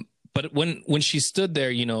 but when she stood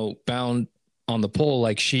there, you know, bound on the pole,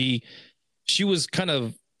 like she was kind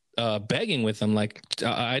of begging with him, like,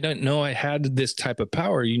 I don't know, I had this type of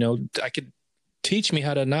power, you know, I could teach me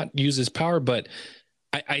how to not use this power. But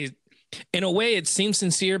I in a way it seems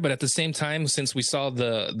sincere, but at the same time, since we saw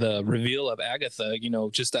the reveal of Agatha, you know,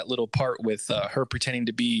 just that little part with her pretending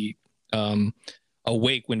to be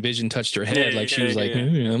awake when Vision touched her head, like she was like,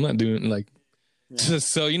 I'm not doing, like,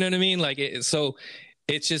 so you know what I mean, like so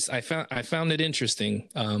it's just I found it interesting.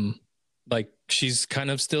 Like she's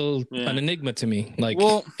kind of still an enigma to me. Like,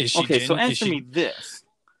 well, is she okay? So answer me this: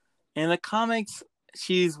 in the comics,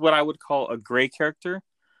 she's what I would call a gray character,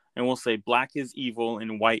 and we'll say black is evil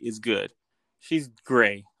and white is good. She's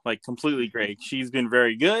gray, like completely gray. She's been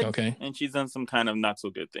very good, okay, and she's done some kind of not so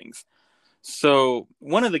good things. So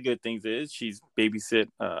one of the good things is she's babysit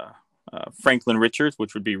Franklin Richards,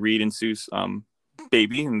 which would be Reed and Sue's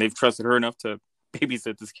baby, and they've trusted her enough to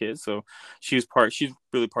babysit this kid. So she's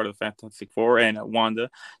really part of the Fantastic Four. And Wanda,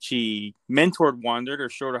 she mentored Wanda or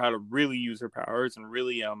showed her how to really use her powers and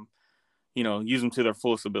really you know, use them to their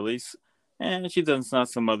fullest abilities. And she does not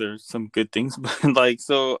some good things, but like,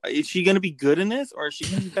 so is she gonna be good in this, or is she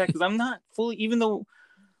gonna be bad? Because I'm not fully, even though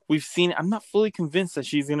we've seen it, I'm not fully convinced that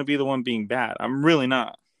she's gonna be the one being bad. I'm really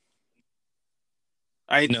not.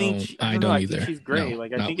 I don't either. Think she's great.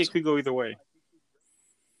 I think it could go either way.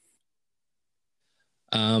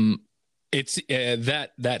 It's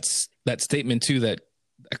that statement too, that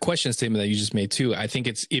a question statement that you just made too. I think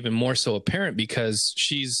it's even more so apparent because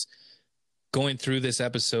she's going through this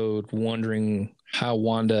episode wondering how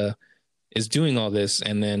Wanda is doing all this,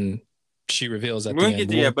 and then she reveals at the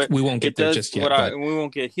end. But we won't get there just yet. We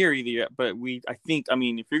won't get here either yet. But I think, I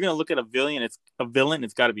mean, if you're gonna look at a villain, it's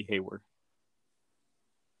got to be Hayward.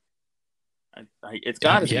 It's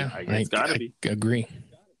got to be. It's got to be. I agree.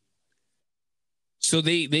 So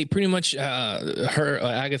they pretty much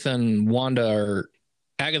Agatha and Wanda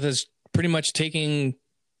Agatha's pretty much taking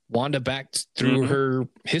Wanda back through her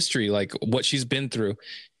history, like what she's been through.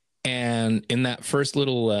 And in that first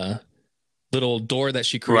little door that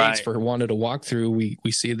she creates for Wanda to walk through, we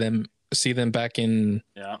see them back in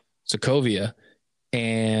Sokovia.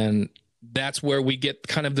 And that's where we get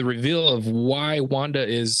kind of the reveal of why Wanda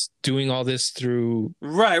is doing all this through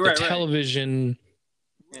the television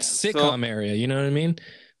sitcom area. You know what I mean?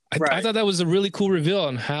 I thought that was a really cool reveal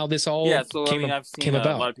on how this all came about.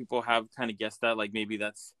 A lot of people have kind of guessed that, like maybe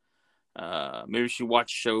that's maybe she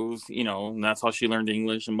watched shows, you know, and that's how she learned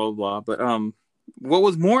English and blah blah. But what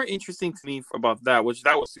was more interesting to me about that, which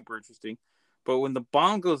that was super interesting, but when the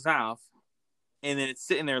bomb goes off and then it's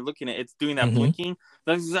sitting there looking at it's doing that blinking,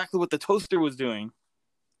 that's exactly what the toaster was doing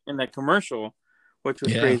in that commercial, which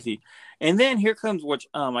was crazy. And then here comes, which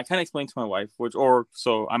I kind of explained to my wife,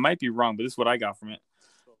 so I might be wrong, but this is what I got from it.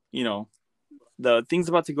 You know, the thing's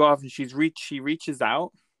about to go off, and she reaches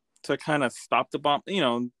out to kind of stop the bomb, you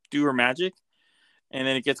know, do her magic, and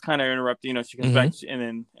then it gets kind of interrupted. You know, she comes back,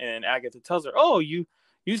 and Agatha tells her, "Oh, you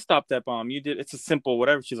stopped that bomb. You did. It's a simple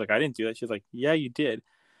whatever." She's like, "I didn't do that." She's like, "Yeah, you did."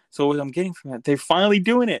 So what I'm getting from that, they're finally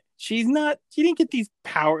doing it. She didn't get these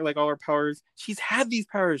power, like all her powers. She's had these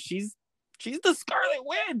powers. She's the Scarlet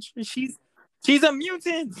Witch. She's a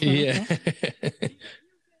mutant. Yeah.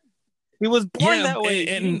 He was born that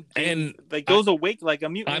way, and like goes awake like a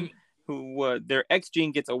mutant who their X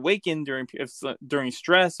gene gets awakened during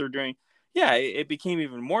stress or during it became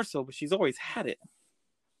even more so. But she's always had it.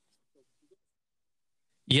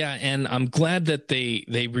 Yeah, and I'm glad that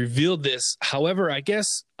they revealed this. However, I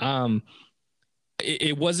guess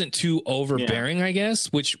it wasn't too overbearing. I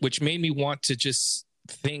guess, which made me want to just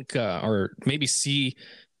think or maybe see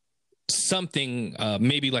something,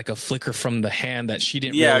 maybe like a flicker from the hand that she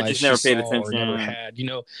didn't realize just never she paid attention or never had, you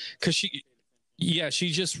know, because she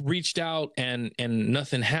just reached out and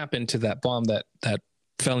nothing happened to that bomb that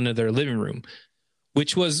fell into their living room,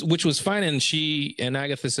 which was fine. And she and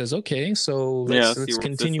Agatha says, okay, so let's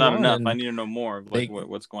continue not on. Enough. I need to know more of like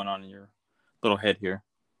what's going on in your little head here.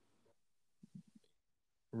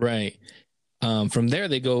 Right. From there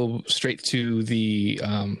they go straight to the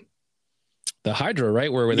Hydra,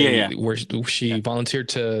 right? Where she volunteered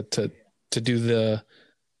to do the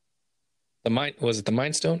mind, was it the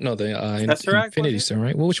Mind Stone? No, the Infinity Stone,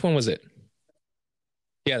 right? Well, which one was it?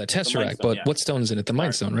 Yeah, the Tesseract. But what stone is in it? The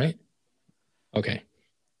Mind Stone, right? Okay.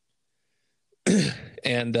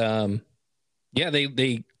 And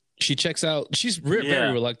she checks out. She's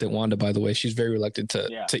very reluctant, Wanda, by the way. She's very reluctant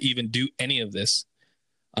to even do any of this.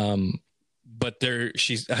 But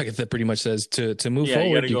Agatha pretty much says to move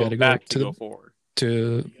forward, you got to go forward.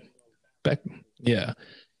 Yeah.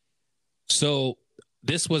 So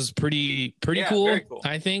this was pretty Yeah, cool, very cool.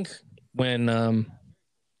 I think, when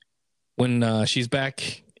she's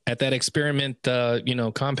back at that experiment,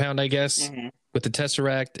 compound, I guess, with the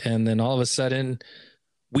Tesseract, and then all of a sudden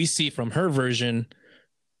we see from her version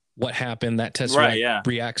what happened. That Tesseract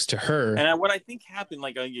reacts to her, and what I think happened,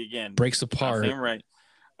 like, again, breaks apart. Right.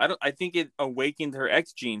 I think it awakened her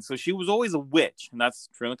X gene. So she was always a witch, and that's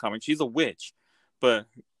true in the comics. She's a witch, but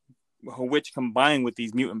her witch combined with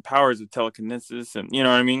these mutant powers of telekinesis, and you know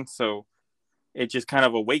what I mean. So it just kind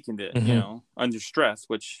of awakened it, under stress.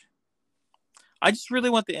 Which I just really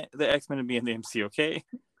want the X-Men to be in the MC. Okay,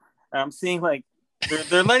 I'm seeing like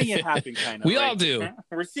they're letting it happen, kind of. We all do.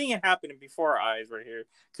 We're seeing it happening before our eyes right here,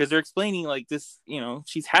 because they're explaining like this.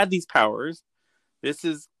 She's had these powers. This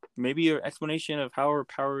is maybe an explanation of how her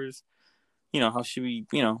powers, how should we,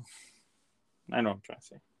 I know what I'm trying to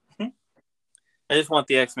say. I just want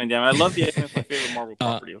the X-Men down. I love the X-Men. It's my favorite Marvel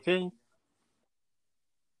property. Okay.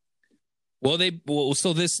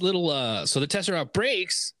 So this little, so the Tesseract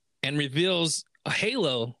breaks and reveals a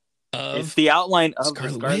halo of. It's the outline of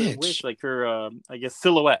Scarlet the Scarlet Witch, like her, I guess,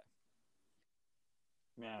 silhouette.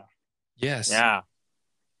 Yeah. Yes. Yeah.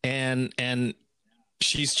 And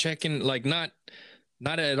she's checking, like, not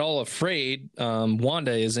at all afraid.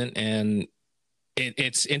 Wanda isn't, and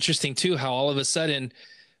it's interesting too how all of a sudden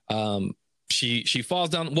she falls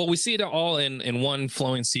down. Well, we see it all in one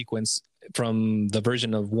flowing sequence from the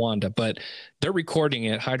version of Wanda, but they're recording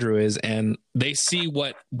it, Hydra is, and they see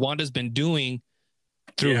what Wanda's been doing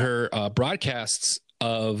through her broadcasts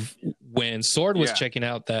of when Sword was checking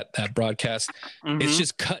out that broadcast. It's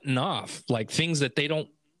just cutting off like things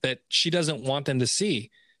that she doesn't want them to see,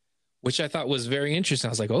 which I thought was very interesting.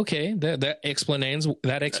 I was like, okay, that explains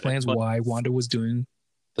why Wanda was doing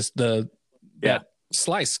that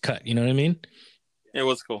slice cut. You know what I mean? It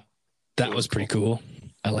was cool. That was pretty cool.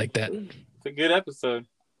 I like that. It's a good episode.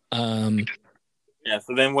 Yeah.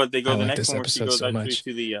 So then what they go the next one where she goes actually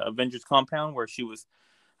to the Avengers compound where she was,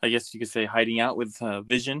 I guess you could say, hiding out with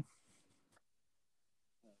Vision.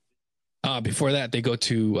 Before that, they go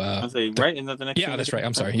to. Right? Isn't that the next? Yeah, that's right.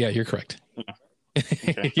 I'm sorry. Yeah, you're correct.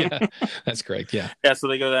 Okay. Yeah, that's correct. Yeah. Yeah. So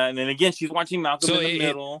they go that, and then again, she's watching Malcolm in the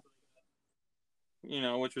Middle.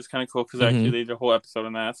 Which was kind of cool because actually they did a whole episode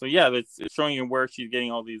on that. So yeah, it's showing you where she's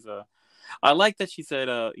getting all these. I like that she said,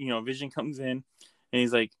 Vision comes in, and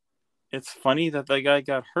he's like, "It's funny that that guy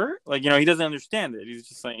got hurt." Like, he doesn't understand it. He's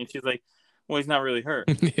just like, and she's like, "Well, he's not really hurt.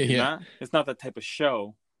 It's not that type of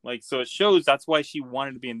show." Like, so it shows that's why she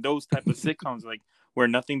wanted to be in those type of sitcoms, like where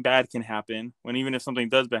nothing bad can happen. When even if something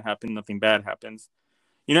does happen, nothing bad happens.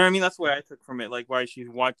 You know what I mean? That's what I took from it. Like why she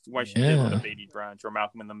did a Baby Brunch or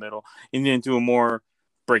Malcolm in the Middle, and then do a more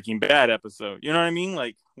Breaking Bad episode. You know what I mean?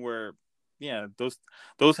 Like where,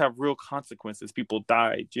 those have real consequences. People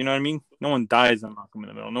died. You know what I mean? No one dies in Malcolm in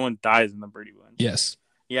the Middle. No one dies in the Brady Bunch. Yes.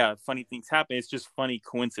 Yeah, funny things happen. It's just funny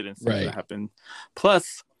coincidences that happen.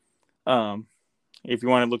 Plus, if you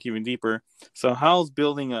want to look even deeper, so Hal's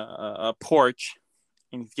building a porch,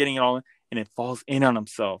 and he's getting it all, and it falls in on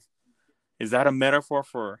himself. Is that a metaphor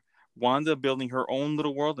for Wanda building her own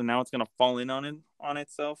little world, and now it's gonna fall in on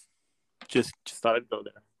itself? Just thought I'd go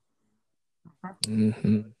there.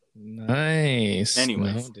 Mm-hmm. Nice.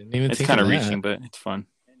 Anyways, it's kind of reaching, but it's fun.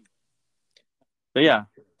 But yeah,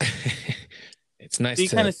 it's nice. So you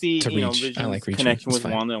kind of see, Vision's connection with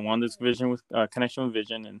Wanda, and Wanda's vision with connection with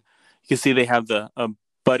Vision, and you can see they have a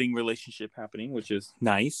budding relationship happening, which is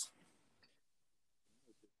nice.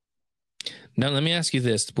 Now, let me ask you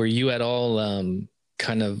this: were you at all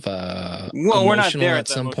kind of we're not there at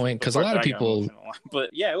some point? Because a lot of people, but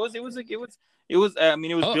yeah, it was. I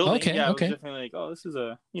mean, it was building. Okay, yeah, okay. It was definitely like, this is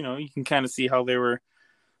you can kind of see how they were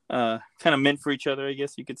kind of meant for each other, I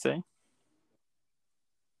guess you could say.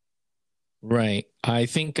 Right. I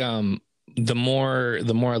think the more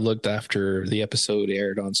I looked after the episode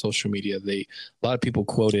aired on social media, a lot of people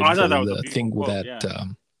quoted the thing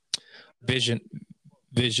that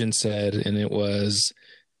Vision said, and it was,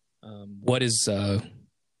 what is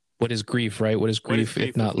grief, right? What is grief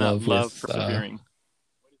if not love with persevering?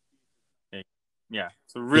 Yeah,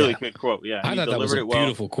 it's a really good quote. Yeah, I thought that was a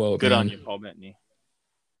beautiful quote. Good on you, Paul Bettany.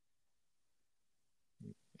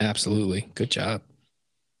 Absolutely, good job.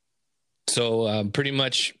 So pretty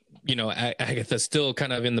much, Agatha's still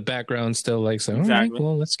kind of in the background, still like saying, "All right,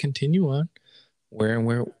 well, let's continue on. Where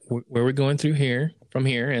we're going from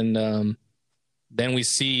here," and then we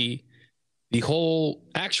see the whole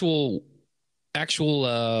actual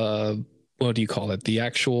what do you call it? The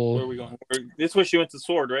actual. Where are we going? This was she went to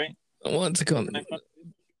Sword, right? What's it called?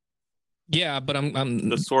 Yeah, but I'm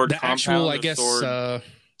the Sword. The actual, I guess,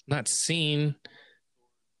 not scene.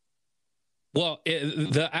 Well,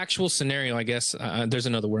 the actual scenario, I guess, there's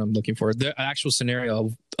another word I'm looking for. The actual scenario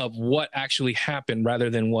of what actually happened rather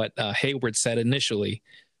than what Hayward said initially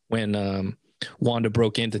when Wanda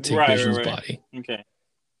broke in to take Vision's body. Okay.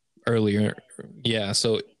 Earlier. Yeah.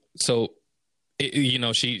 So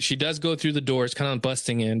she does go through the doors, kind of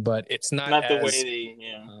busting in, but it's not the as, way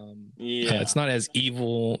they, it's not as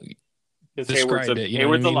evil described it.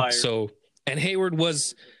 Hayward's a liar. And Hayward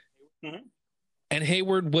was... Mm-hmm. And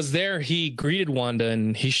Hayward was there. He greeted Wanda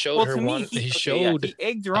and he showed her. He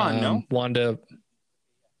egged her on. No, Wanda.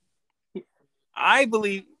 I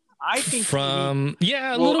think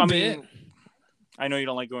a little bit. I know you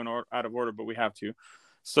don't like going out of order, but we have to.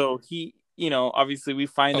 So he, obviously we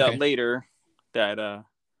find out later that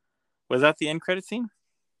was that the end credit scene.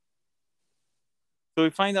 So we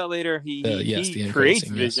find out later he creates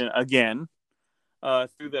Vision again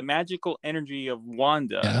through the magical energy of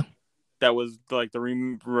Wanda. Yeah. That was like the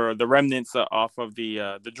remnants off of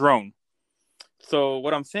the drone. So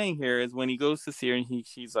what I'm saying here is when he goes to see her and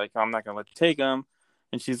she's like, I'm not gonna let you take him,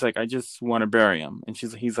 and she's like, I just want to bury him, and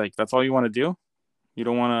he's like, that's all you want to do? You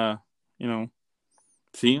don't want to,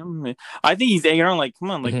 see him? I think he's egging on like,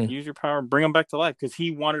 come on, like use your power, bring him back to life, because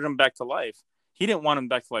he wanted him back to life. He didn't want him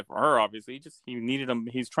back to life for her, obviously. He needed him.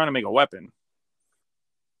 He's trying to make a weapon.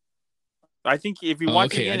 I think if you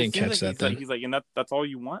watch it again, I didn't catch that. He's like, and that's all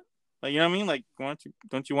you want? Like, you know what I mean? Like,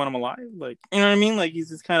 don't you want him alive? Like, you know what I mean? Like, he's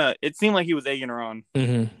just kind of... It seemed like he was egging her on.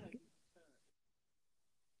 Mm-hmm.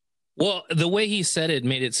 Well, the way he said it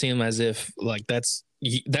made it seem as if, like, that's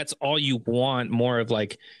all you want, more of,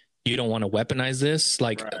 like, you don't want to weaponize this,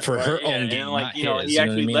 like, for her own gain, and, like, not his. He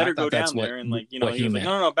actually let her go down there, and, like, he was like,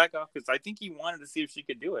 no, back off, because I think he wanted to see if she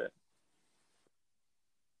could do it.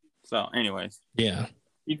 So, anyways. Yeah.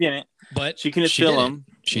 He didn't. But she couldn't kill him.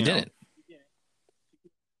 She didn't.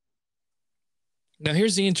 Now,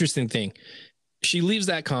 here's the interesting thing. She leaves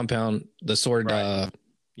that compound, the Sword,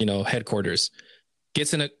 headquarters,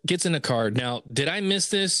 gets in a car. Now, did I miss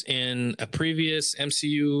this in a previous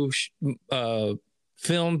MCU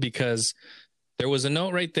film? Because there was a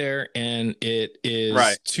note right there, and it is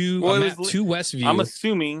to Westview. I'm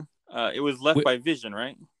assuming it was left by Vision,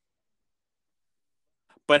 right?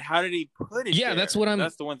 But how did he put it? Yeah, that's the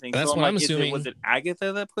one thing. That's what I'm assuming. Was it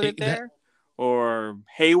Agatha that put it there, or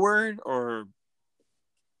Hayward, or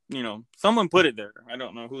someone put it there? I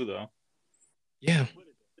don't know who though. Yeah,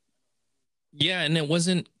 and it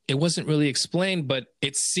wasn't really explained, but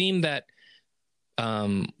it seemed that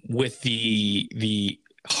with the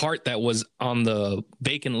heart that was on the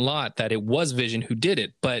vacant lot, that it was Vision who did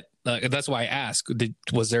it. But that's why I asked: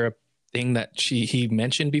 was there a thing that he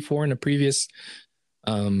mentioned before in a previous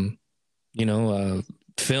film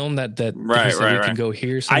that we can go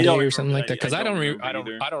here someday or something like that? Because I don't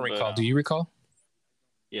recall. Do you recall?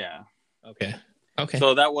 Yeah. Okay.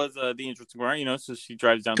 So that was the interesting part, so she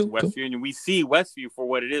drives down to Westview, and we see Westview for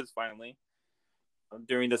what it is finally.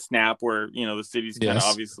 During the snap where, the city's kind of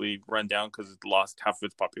obviously run down because it lost half of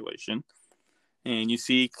its population. And you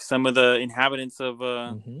see some of the inhabitants of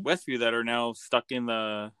Westview that are now stuck in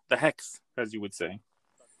the hex, as you would say.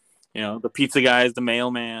 The pizza guys, the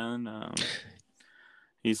mailman.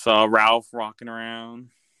 You saw Ralph rocking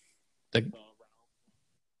around.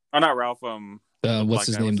 Not Ralph. What's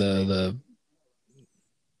his name?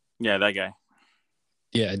 Yeah, that guy.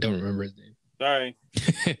 Yeah, I don't remember his name. Sorry.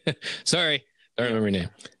 Sorry. I don't remember your name.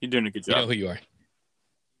 You're doing a good job. You know who you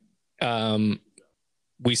are.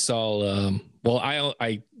 We saw.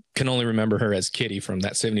 I can only remember her as Kitty from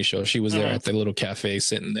that '70s show. She was there at the little cafe,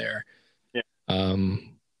 sitting there. Yeah.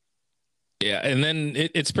 And then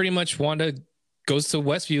it's pretty much Wanda goes to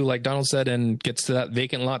Westview, like Donald said, and gets to that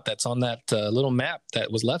vacant lot that's on that little map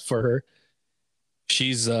that was left for her.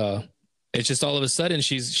 She's it's just all of a sudden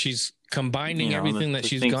she's combining everything that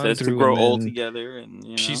she's gone through to grow old together,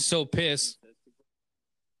 and she's so pissed.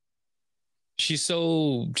 She's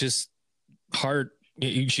so just heart.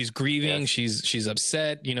 She's grieving. Yes. She's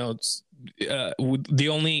upset. The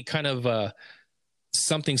only kind of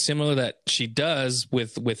something similar that she does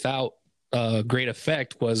without great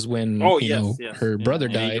effect was when her brother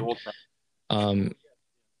died.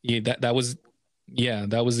 That was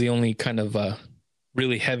the only kind of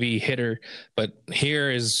really heavy hitter. But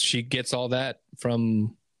here is she gets all that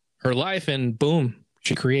from her life, and boom,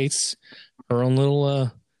 she creates her own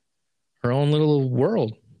little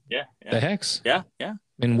world. Yeah. The hex. Yeah.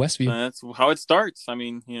 In Westview. That's how it starts. I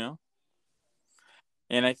mean,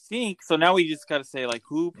 and I think so. Now we just got to say, like,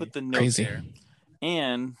 who put the note there,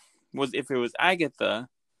 and if it was Agatha,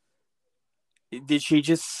 did she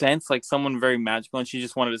just sense like someone very magical, and she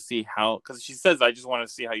just wanted to see how? Because she says, "I just wanted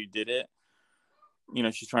to see how you did it,"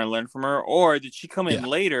 she's trying to learn from her, or did she come in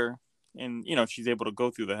later and she's able to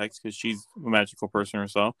go through the hex because she's a magical person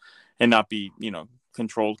herself and not be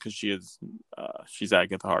controlled because she's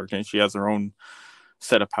Agatha Harkness. She has her own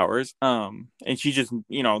set of powers. And she just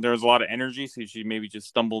there was a lot of energy, so she maybe just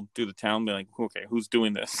stumbled through the town, be like, okay, who's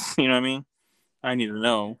doing this? You know what I mean? I need to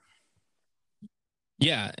know.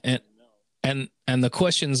 Yeah, and the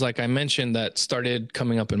questions, like I mentioned, that started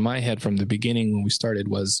coming up in my head from the beginning when we started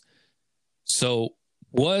was, so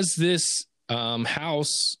was this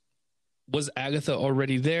house, was Agatha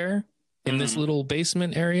already there in this little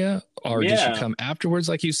basement area, or did she come afterwards,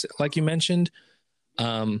 like you mentioned?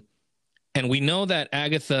 And we know that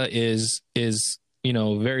Agatha is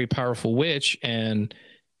a very powerful witch, and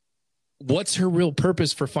what's her real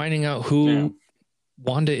purpose for finding out who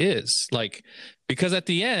Wanda is? Like, because at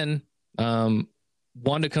the end,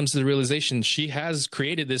 Wanda comes to the realization she has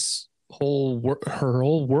created this her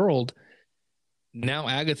whole world. Now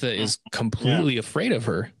Agatha is completely afraid of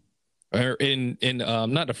her, or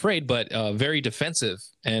not afraid, but very defensive.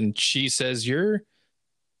 And she says, "You're,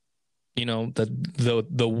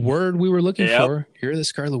 the word we were looking for. You're the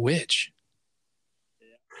Scarlet Witch."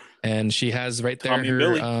 And she has right there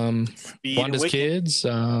her Wanda's kids.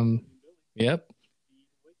 Yep.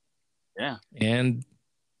 Yeah. And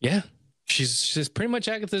she's pretty much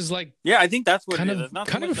Agatha's like. Yeah, I think that's what kind it of is. Not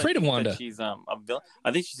kind so of afraid of Wanda. She's a villain.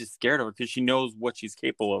 I think she's just scared of her because she knows what she's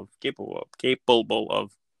capable of. I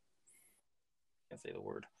can't say the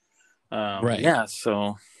word. Right. Yeah.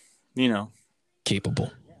 So,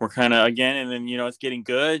 capable. We're kind of again, and then it's getting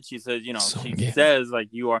good. She says, says like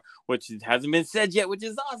you are, which hasn't been said yet, which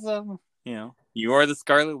is awesome. You are the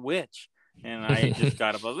Scarlet Witch, and I just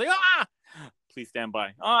got up. I was like, please stand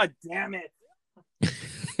by. Oh, damn it!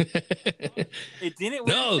 It didn't.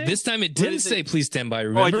 No, this time it didn't say please stand by.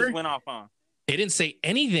 Remember? Oh, it just went off, huh? It didn't say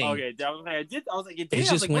anything. Okay, I was like, it did. It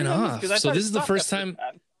just went off. So this is the first time.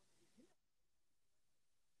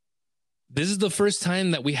 This is the first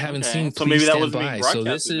time that we haven't seen please stand by. So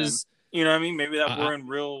this is, what I mean? Maybe that we're in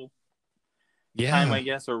real time, I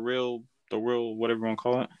guess, or the real whatever you want to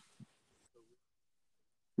call it.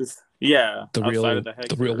 The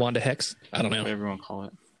real Wanda Hex. I don't know. Whatever you want to call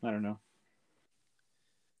it. I don't know.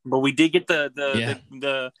 But we did get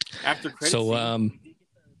the after credits. So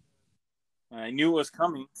I knew it was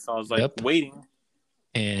coming, so I was like waiting.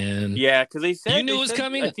 And because they said you knew it was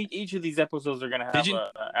coming. I think each of these episodes are gonna have an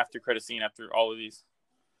after credit scene after all of these.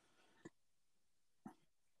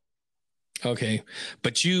 Okay,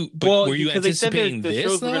 but were you anticipating the this?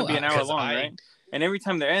 Shows though? Were gonna be an hour long, right? And every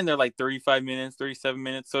time they end, they're like 35 minutes, 37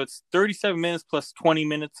 minutes. So it's 37 minutes plus 20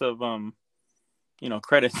 minutes of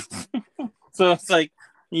credits. So it's like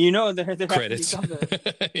they're credits.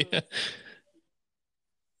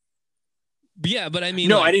 Yeah, but I mean,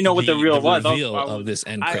 no, I didn't know what the real was. Of this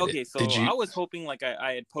end credit. Okay, so I was hoping, like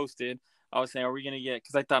I had posted, I was saying, are we gonna get?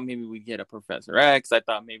 Because I thought maybe we'd get a Professor X. I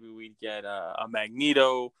thought maybe we'd get a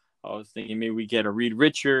Magneto. I was thinking maybe we get a Reed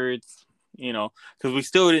Richards. Because we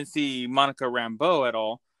still didn't see Monica Rambeau at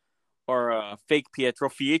all, or fake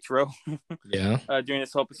Pietro. Yeah. During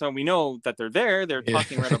this whole episode, we know that they're there. They're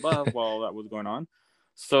talking right above while that was going on.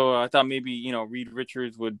 So I thought maybe Reed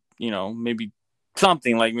Richards would maybe.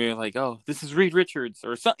 Something like maybe like, oh, this is Reed Richards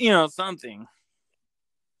or something, something,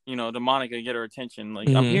 to Monica get her attention. Like,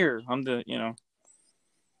 I'm here. I'm the,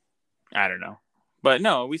 I don't know, but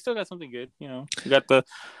no, we still got something good. We got the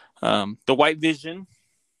White Vision,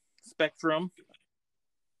 Spectrum,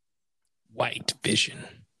 White Vision.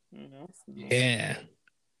 Yeah.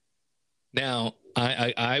 Now,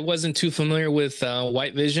 I wasn't too familiar with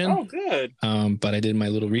White Vision. Oh, good. But I did my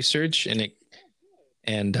little research, and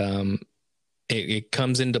it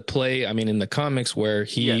comes into play, I mean, in the comics where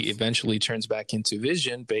he eventually turns back into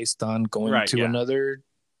Vision based on going to another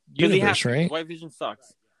universe, right? White Vision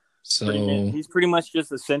sucks. So he's pretty much just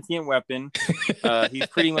a sentient weapon. He's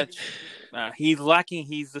pretty much he's lacking.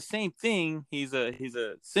 He's the same thing. He's a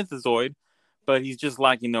synthezoid, but he's just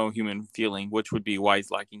lacking no human feeling, which would be why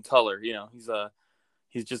he's lacking color. He's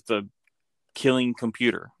just a killing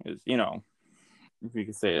computer. If you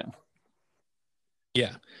could say it.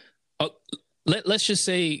 Yeah. Let's just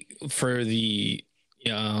say for the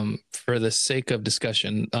sake of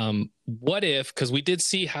discussion, what if, because we did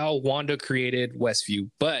see how Wanda created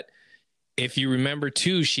Westview, but if you remember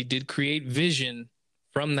too, she did create Vision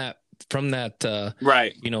from that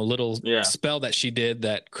right, little spell that she did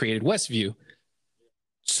that created Westview.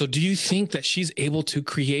 So do you think that she's able to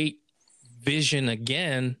create Vision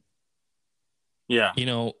again? Yeah.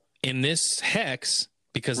 In this hex,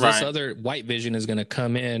 because this other White Vision is going to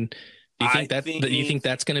come in You think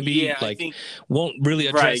that's going to be won't really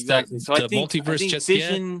address exactly. the multiverse just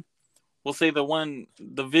Vision, yet? We'll say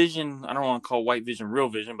the Vision. I don't want to call White Vision real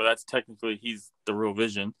Vision, but that's technically he's the real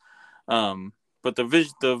Vision. But the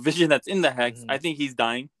Vision that's in the Hex, I think he's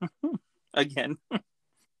dying again. I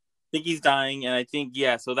think he's dying, and I think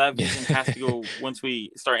so that Vision has to go once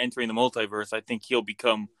we start entering the multiverse. I think he'll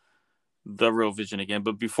become the real Vision again,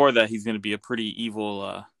 but before that, he's going to be a pretty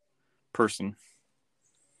evil person.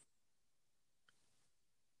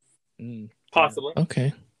 Possibly.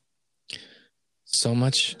 Okay. So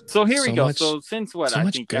much. So here we go. So since I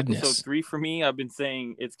think goodness. episode 3 for me, I've been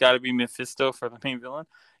saying it's got to be Mephisto for the main villain.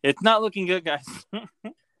 It's not looking good, guys.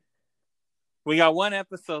 We got one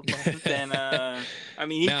episode left, and I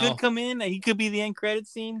mean, he could come in, and he could be the end credit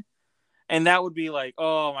scene, and that would be like,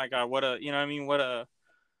 oh my god, what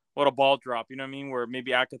a ball drop, you know what I mean? Where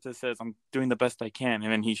maybe Agatha says, "I'm doing the best I can,"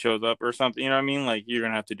 and then he shows up or something, you know what I mean? Like, you're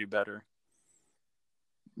gonna have to do better.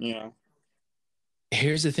 Yeah.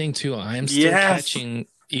 Here's the thing too. I am still catching,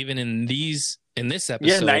 even in this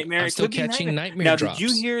episode. Nightmare. I'm still catching nightmare now, drops. Did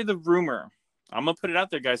you hear the rumor? I'm gonna put it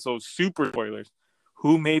out there, guys. So super spoilers.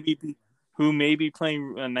 Who may be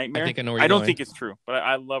playing Nightmare? I think I know where I don't think it's true, but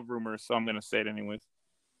I love rumors, so I'm gonna say it anyways.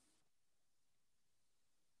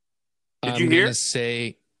 Did you hear? I'm gonna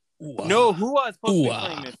say no. Who was supposed to be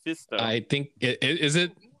playing Mephisto? I think is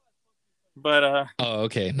it. But oh,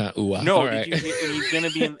 okay, not Uwa. No, right. He's gonna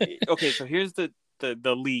be in. Okay, so here's the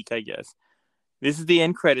leak, I guess. This is the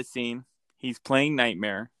end credit scene. He's playing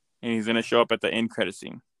Nightmare, and he's gonna show up at the end credit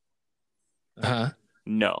scene.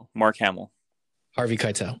 No, Mark Hamill. Harvey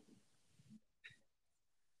Keitel.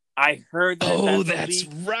 I heard that. Oh, that's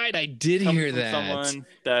right. I did hear that. Someone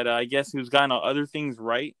that I guess who's gotten other things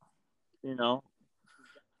right. You know,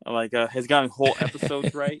 like has gotten whole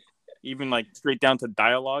episodes right, even like straight down to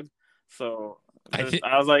dialogue. So I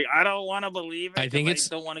was like, I don't want to believe it. I don't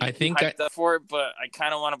want to get hyped up for it, but I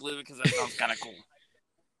kind of want to believe it because that sounds kind of cool.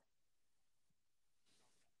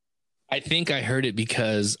 I think I heard it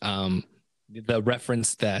because the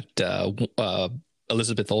reference that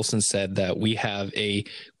Elizabeth Olsen said that we have a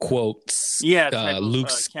quote Luke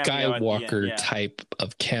Skywalker type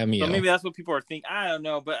of cameo. So maybe that's what people are thinking. I don't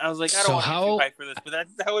know, but I was like, I don't want to be too hyped for this, but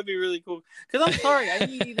that would be really cool. Because I'm sorry, I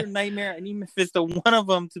need either Nightmare, I need Mephisto, one of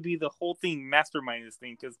them to be the whole thing, mastermind this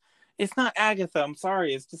thing. Because it's not Agatha. I'm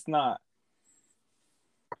sorry, it's just not.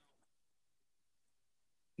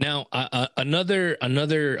 Now, another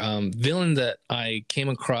villain that I came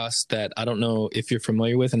across that I don't know if you're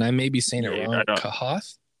familiar with, and I may be saying it wrong,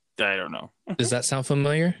 Kahoth? I don't know. Does that sound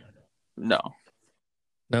familiar? No?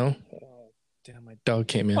 Oh, damn, my dog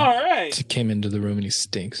came in. All right. He came into the room and he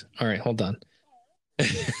stinks. All right, hold on.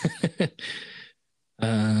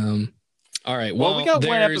 All right. Well, we got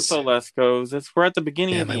one episode left, goes. We're at the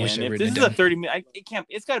beginning of the end. If this is a 30-minute,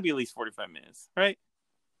 it's got to be at least 45 minutes, right?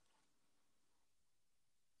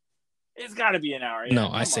 It's got to be an hour.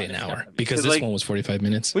 No, I say an hour because this one was 45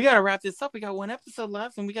 minutes. We got to wrap this up. We got one episode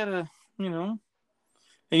left, and we got to, And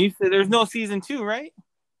you said there's no season 2, right?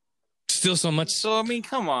 Still so much. So, I mean,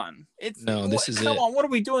 come on. Come on. What are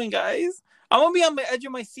we doing, guys? I'm going to be on the edge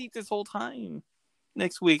of my seat this whole time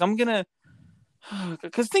next week. I'm going to,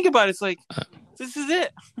 because think about it. It's like, this is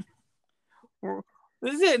it.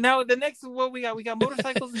 This is it. Now, the next, what we got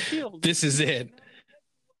motorcycles and shields. This is it.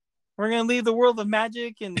 We're going to leave the world of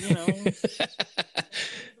magic and,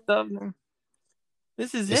 stuff.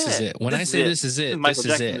 This is it. When I say this is it, this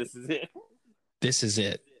is it. This is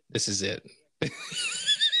it. This is it.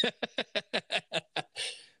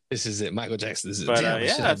 This is it. Michael Jackson. This is it.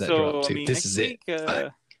 Damn, so, this is it.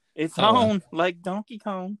 It's on like Donkey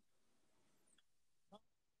Kong.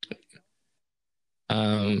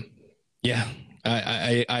 Yeah.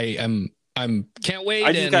 I'm can't wait.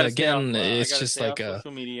 And again, it's just like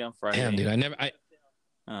social media on Friday. Damn, dude,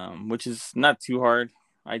 which is not too hard.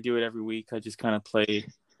 I do it every week. I just kind of play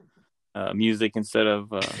music instead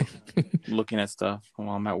of looking at stuff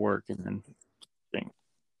while I'm at work, and then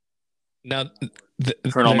now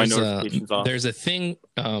turn all my notifications off. There's a thing.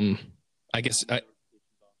 I guess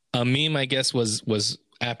a meme. I guess was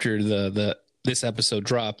after this episode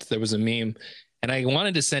dropped. There was a meme, and I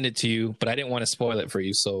wanted to send it to you, but I didn't want to spoil it for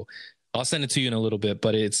you. So I'll send it to you in a little bit,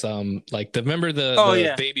 but it's like remember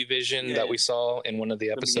the baby Vision that we saw in one of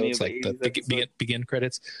the episodes, the begin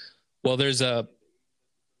credits. Well, there's a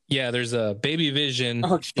baby Vision,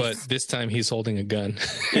 but this time he's holding a gun.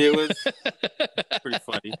 It was pretty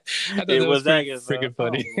funny. It was freaking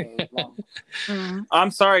funny.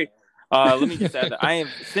 I'm sorry. Let me just add that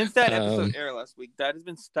since that episode aired last week, that has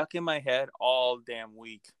been stuck in my head all damn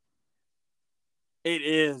week. It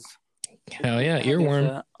is. Hell yeah,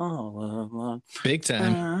 earworm. Big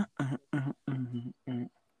time.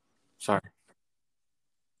 Sorry.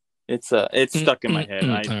 It's stuck in my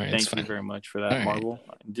head. Thank you very much for that, all Marvel,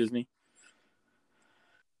 Disney.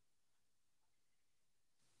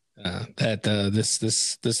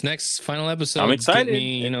 This next final episode, I'm excited.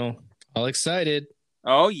 Me, all excited.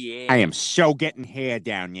 Oh yeah, I am so getting hair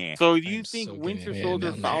down there. So do you think Winter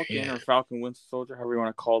Soldier Falcon or Falcon Winter Soldier, however you want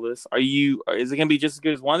to call this, is it gonna be just as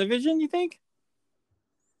good as WandaVision, you think?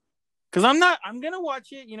 Because I'm gonna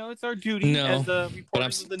watch it. It's our duty as the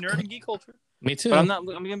reporters of the nerd and geek culture. Me too. But I'm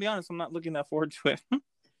gonna be honest. I'm not looking that forward to it.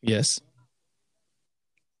 Yes.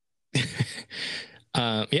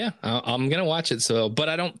 Yeah, I'm gonna watch it. So, but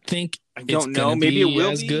I don't think it's gonna Maybe be it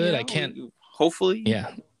will as be good. I can't. Hopefully.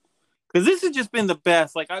 Yeah. Because this has just been the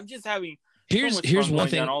best. Like I'm just having. Here's one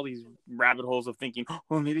thing. Down all these rabbit holes of thinking,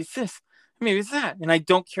 oh, maybe it's this, maybe it's that, and I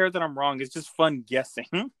don't care that I'm wrong. It's just fun guessing.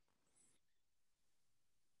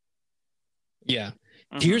 Yeah.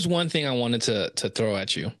 Mm-hmm. Here's one thing I wanted to throw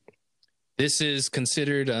at you. This is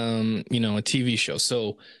considered, a TV show.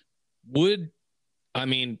 So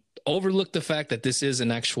overlook the fact that this is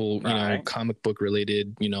an actual, comic book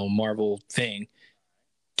related, Marvel thing.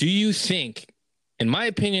 Do you think, in my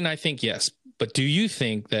opinion, I think yes, but do you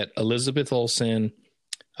think that Elizabeth Olsen,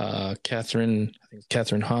 Catherine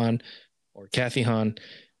Hahn or Kathy Hahn,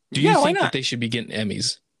 do you think that they should be getting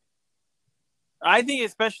Emmys? I think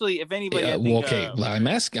especially if anybody. I'm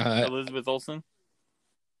asking Elizabeth Olsen.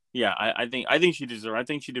 Yeah, I think she deserved. I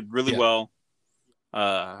think she did really well.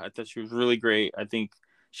 I thought she was really great. I think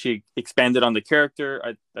she expanded on the character.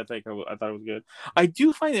 I thought it was good. I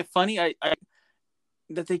do find it funny.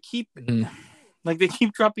 That they keep they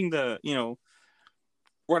keep dropping the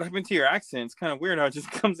what happened to your accent. It's kind of weird how it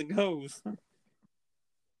just comes and goes.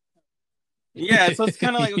 Yeah, so it's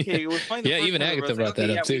kind of like okay, it was funny. Even Agatha brought that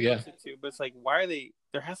up too. Yeah, but it's like why are they?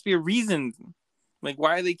 There has to be a reason. Like,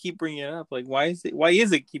 why do they keep bringing it up? Like, why is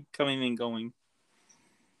it keep coming and going?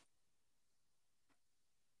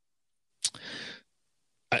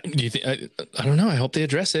 Do you think? I don't know. I hope they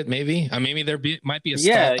address it. Maybe. Maybe might be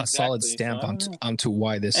a solid stamp onto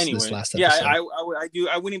why this last episode. Yeah, I do.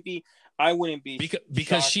 I wouldn't be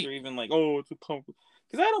because she or even like it's a comic book,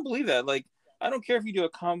 because I don't believe that. Like, I don't care if you do a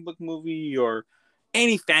comic book movie or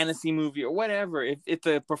any fantasy movie or whatever. If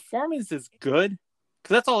the performance is good.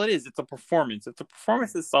 Because that's all it is. It's a performance. If the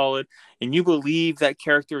performance is solid and you believe that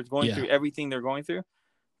character is going through everything they're going through,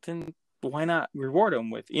 then why not reward them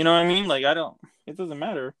with? You know what I mean? Like, it doesn't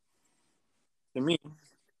matter to me.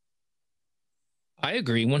 I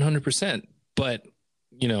agree 100%. But,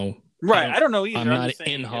 right. I don't know either. I'm not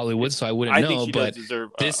in Hollywood, so I wouldn't know. Think she but does deserve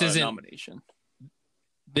this isn't a nomination.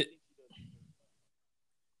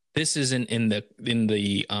 This isn't in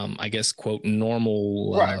the I guess quote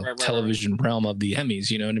normal television realm of the Emmys,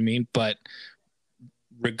 you know what I mean? But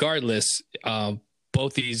regardless,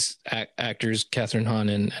 both these actors, Catherine Hahn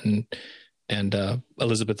and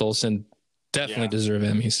Elizabeth Olsen, definitely deserve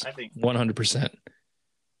Emmys. I think 100%.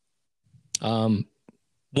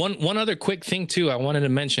 One other quick thing too, I wanted to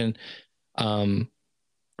mention. Right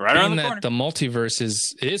around the corner. The multiverse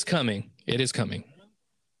is coming. It is coming.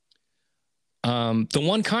 The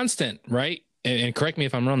one constant, right? And correct me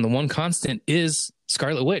if I'm wrong. The one constant is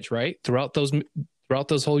Scarlet Witch, right? Throughout those whole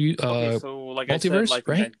so like multiverse, I said,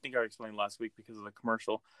 right? I think I explained last week because of the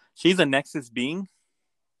commercial. She's a Nexus being,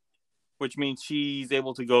 which means she's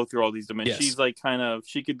able to go through all these dimensions. Yes. She's like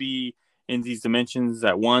she could be in these dimensions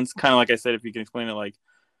at once. Kind of like I said, if you can explain it like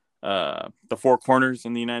the four corners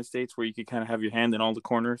in the United States, where you could kind of have your hand in all the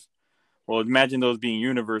corners. Well, imagine those being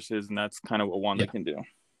universes, and that's kind of what Wanda can do.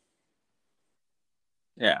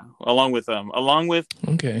 Yeah, along with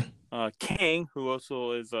okay, Kang, who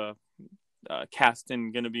also is cast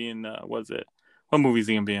and gonna be in what movie is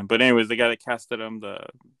he gonna be in? But anyways, the guy that casted him, the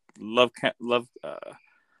Lovecraft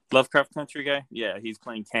Country guy, yeah, he's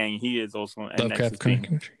playing Kang. He is also an Lovecraft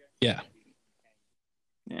Country. Yeah.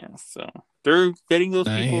 So they're getting those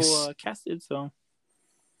people casted. So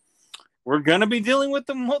we're gonna be dealing with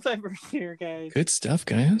the multiverse here, guys. Good stuff,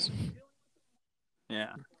 guys.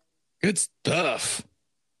 Yeah, good stuff.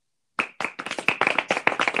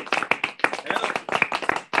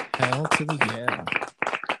 Hell to the yeah.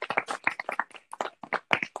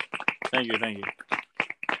 Thank you.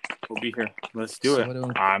 We'll be here. Let's do it.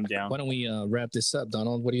 I'm down. Why don't we wrap this up,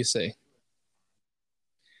 Donald? What do you say?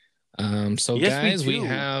 Guys, we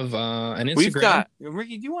have an Instagram. We've got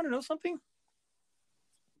Ricky. Do you want to know something?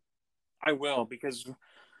 I will, because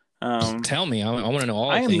tell me. I want to know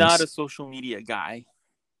all. I am things. not a social media guy.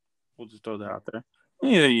 We'll just throw that out there.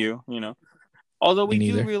 Neither you know. Although we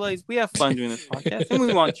do realize we have fun doing this podcast, and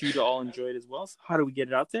we want you to all enjoy it as well. So how do we get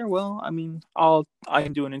it out there? Well, I mean, I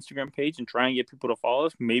can do an Instagram page and try and get people to follow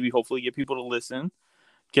us. Maybe, hopefully, get people to listen,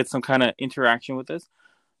 get some kind of interaction with us.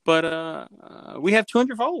 But we have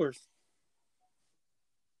 200 followers.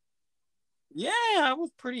 Yeah, I was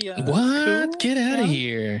pretty. What? Cool. Get out of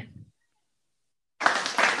here!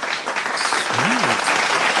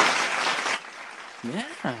 Yeah,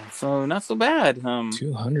 so not so bad.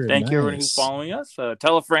 200. Thank you everyone who's following us.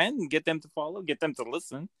 Tell a friend and get them to follow, get them to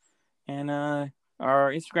listen. And our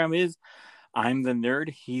Instagram is I'm the nerd,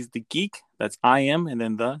 he's the geek. That's I am, and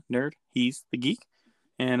then the nerd, he's the geek.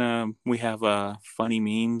 And we have funny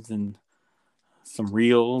memes and some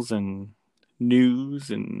reels and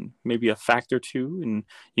news and maybe a fact or two. And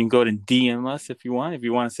you can go and DM us if you want. If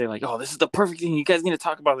you want to say like, oh, this is the perfect thing. You guys need to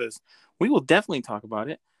talk about this. We will definitely talk about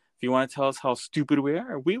it. If you want to tell us how stupid we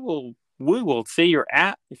are, we will say you're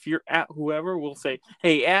at. If you're at whoever, we'll say,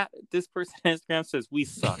 hey, at this person on Instagram says we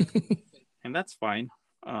suck. And that's fine.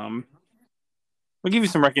 We'll give you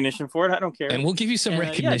some recognition for it. I don't care. And we'll give you some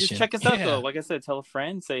recognition. Yeah, just check us out, though. Like I said, tell a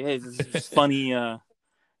friend. Say, hey, this is funny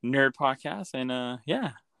nerd podcast. And,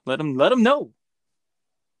 yeah, let them know.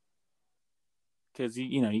 Because,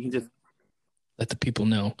 you can just... Let the people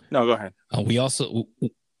know. No, go ahead. We also...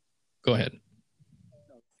 Go ahead.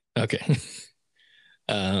 Okay.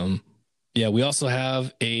 Yeah, we also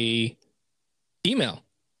have a email.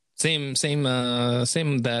 Same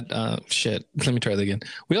that shit. Let me try that again.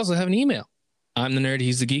 We also have an email. I'm the nerd,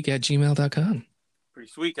 he's the geek at gmail.com. Pretty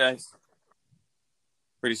sweet, guys.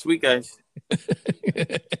 Check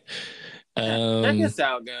us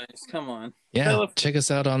out, guys. Come on. Yeah, check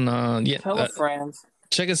us out on tell a friend.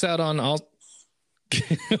 Check us out on all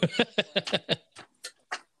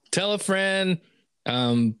tell a friend.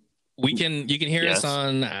 You can hear us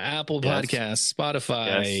on Apple Podcasts,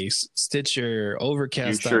 Spotify, Stitcher,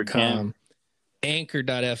 Overcast.com.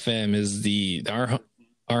 Anchor.fm is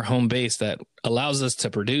our home base that allows us to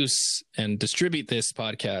produce and distribute this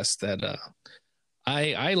podcast that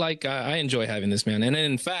I enjoy having this, man. And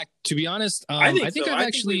in fact, to be honest, I think I've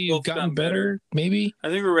actually gotten better, maybe. I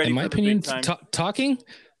think we're ready, in my opinion, talking.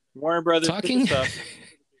 Warner Brothers talking.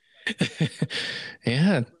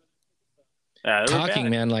 Yeah. Talking,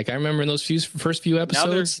 man. Like I remember in those first few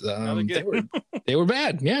episodes, they were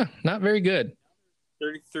bad. Yeah, not very good.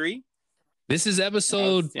 33. This is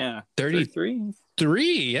episode 33. 3,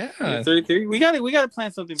 yeah. 33. We got to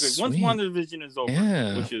plan something big. Once WandaVision is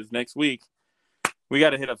over, which is next week, we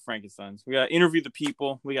got to hit up Frankenstein's. We got to interview the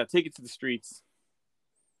people. We got to take it to the streets.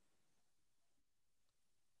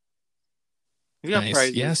 We got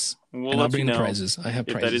prizes. Yes. We'll let you know prizes. I have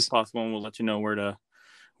prizes. If that is possible, and we'll let you know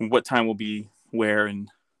what time will be where, and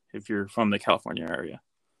if you're from the California area.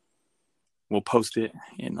 We'll post it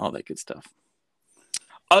and all that good stuff.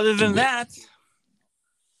 Other than that,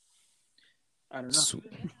 I don't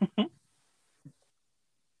know.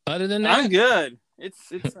 Other than that, I'm good.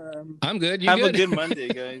 It's I'm good. Have a good Monday,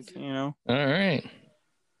 guys. All right.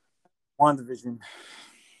 WandaVision.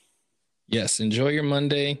 Yes, enjoy your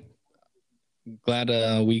Monday. Glad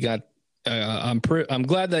we got. I'm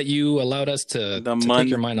glad that you allowed us to take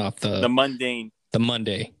your mind off the mundane, the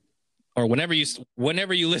Monday, or whenever you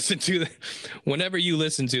listen to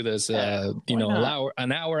this.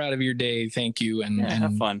 An hour out of your day. Thank you, and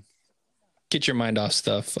have fun. Get your mind off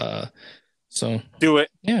stuff. So do it.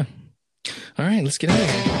 Yeah. All right, let's get out of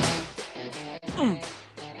here.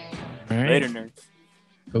 All right. Later, nerds.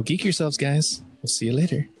 Go geek yourselves, guys. We'll see you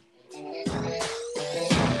later.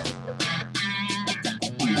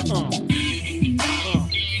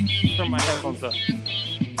 Turn my headphones up.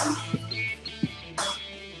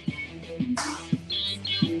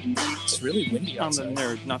 It's really windy outside. I'm the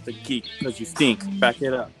nerd, not the geek, because you stink. Back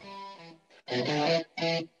it up.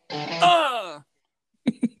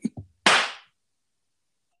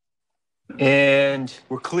 And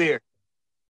we're clear.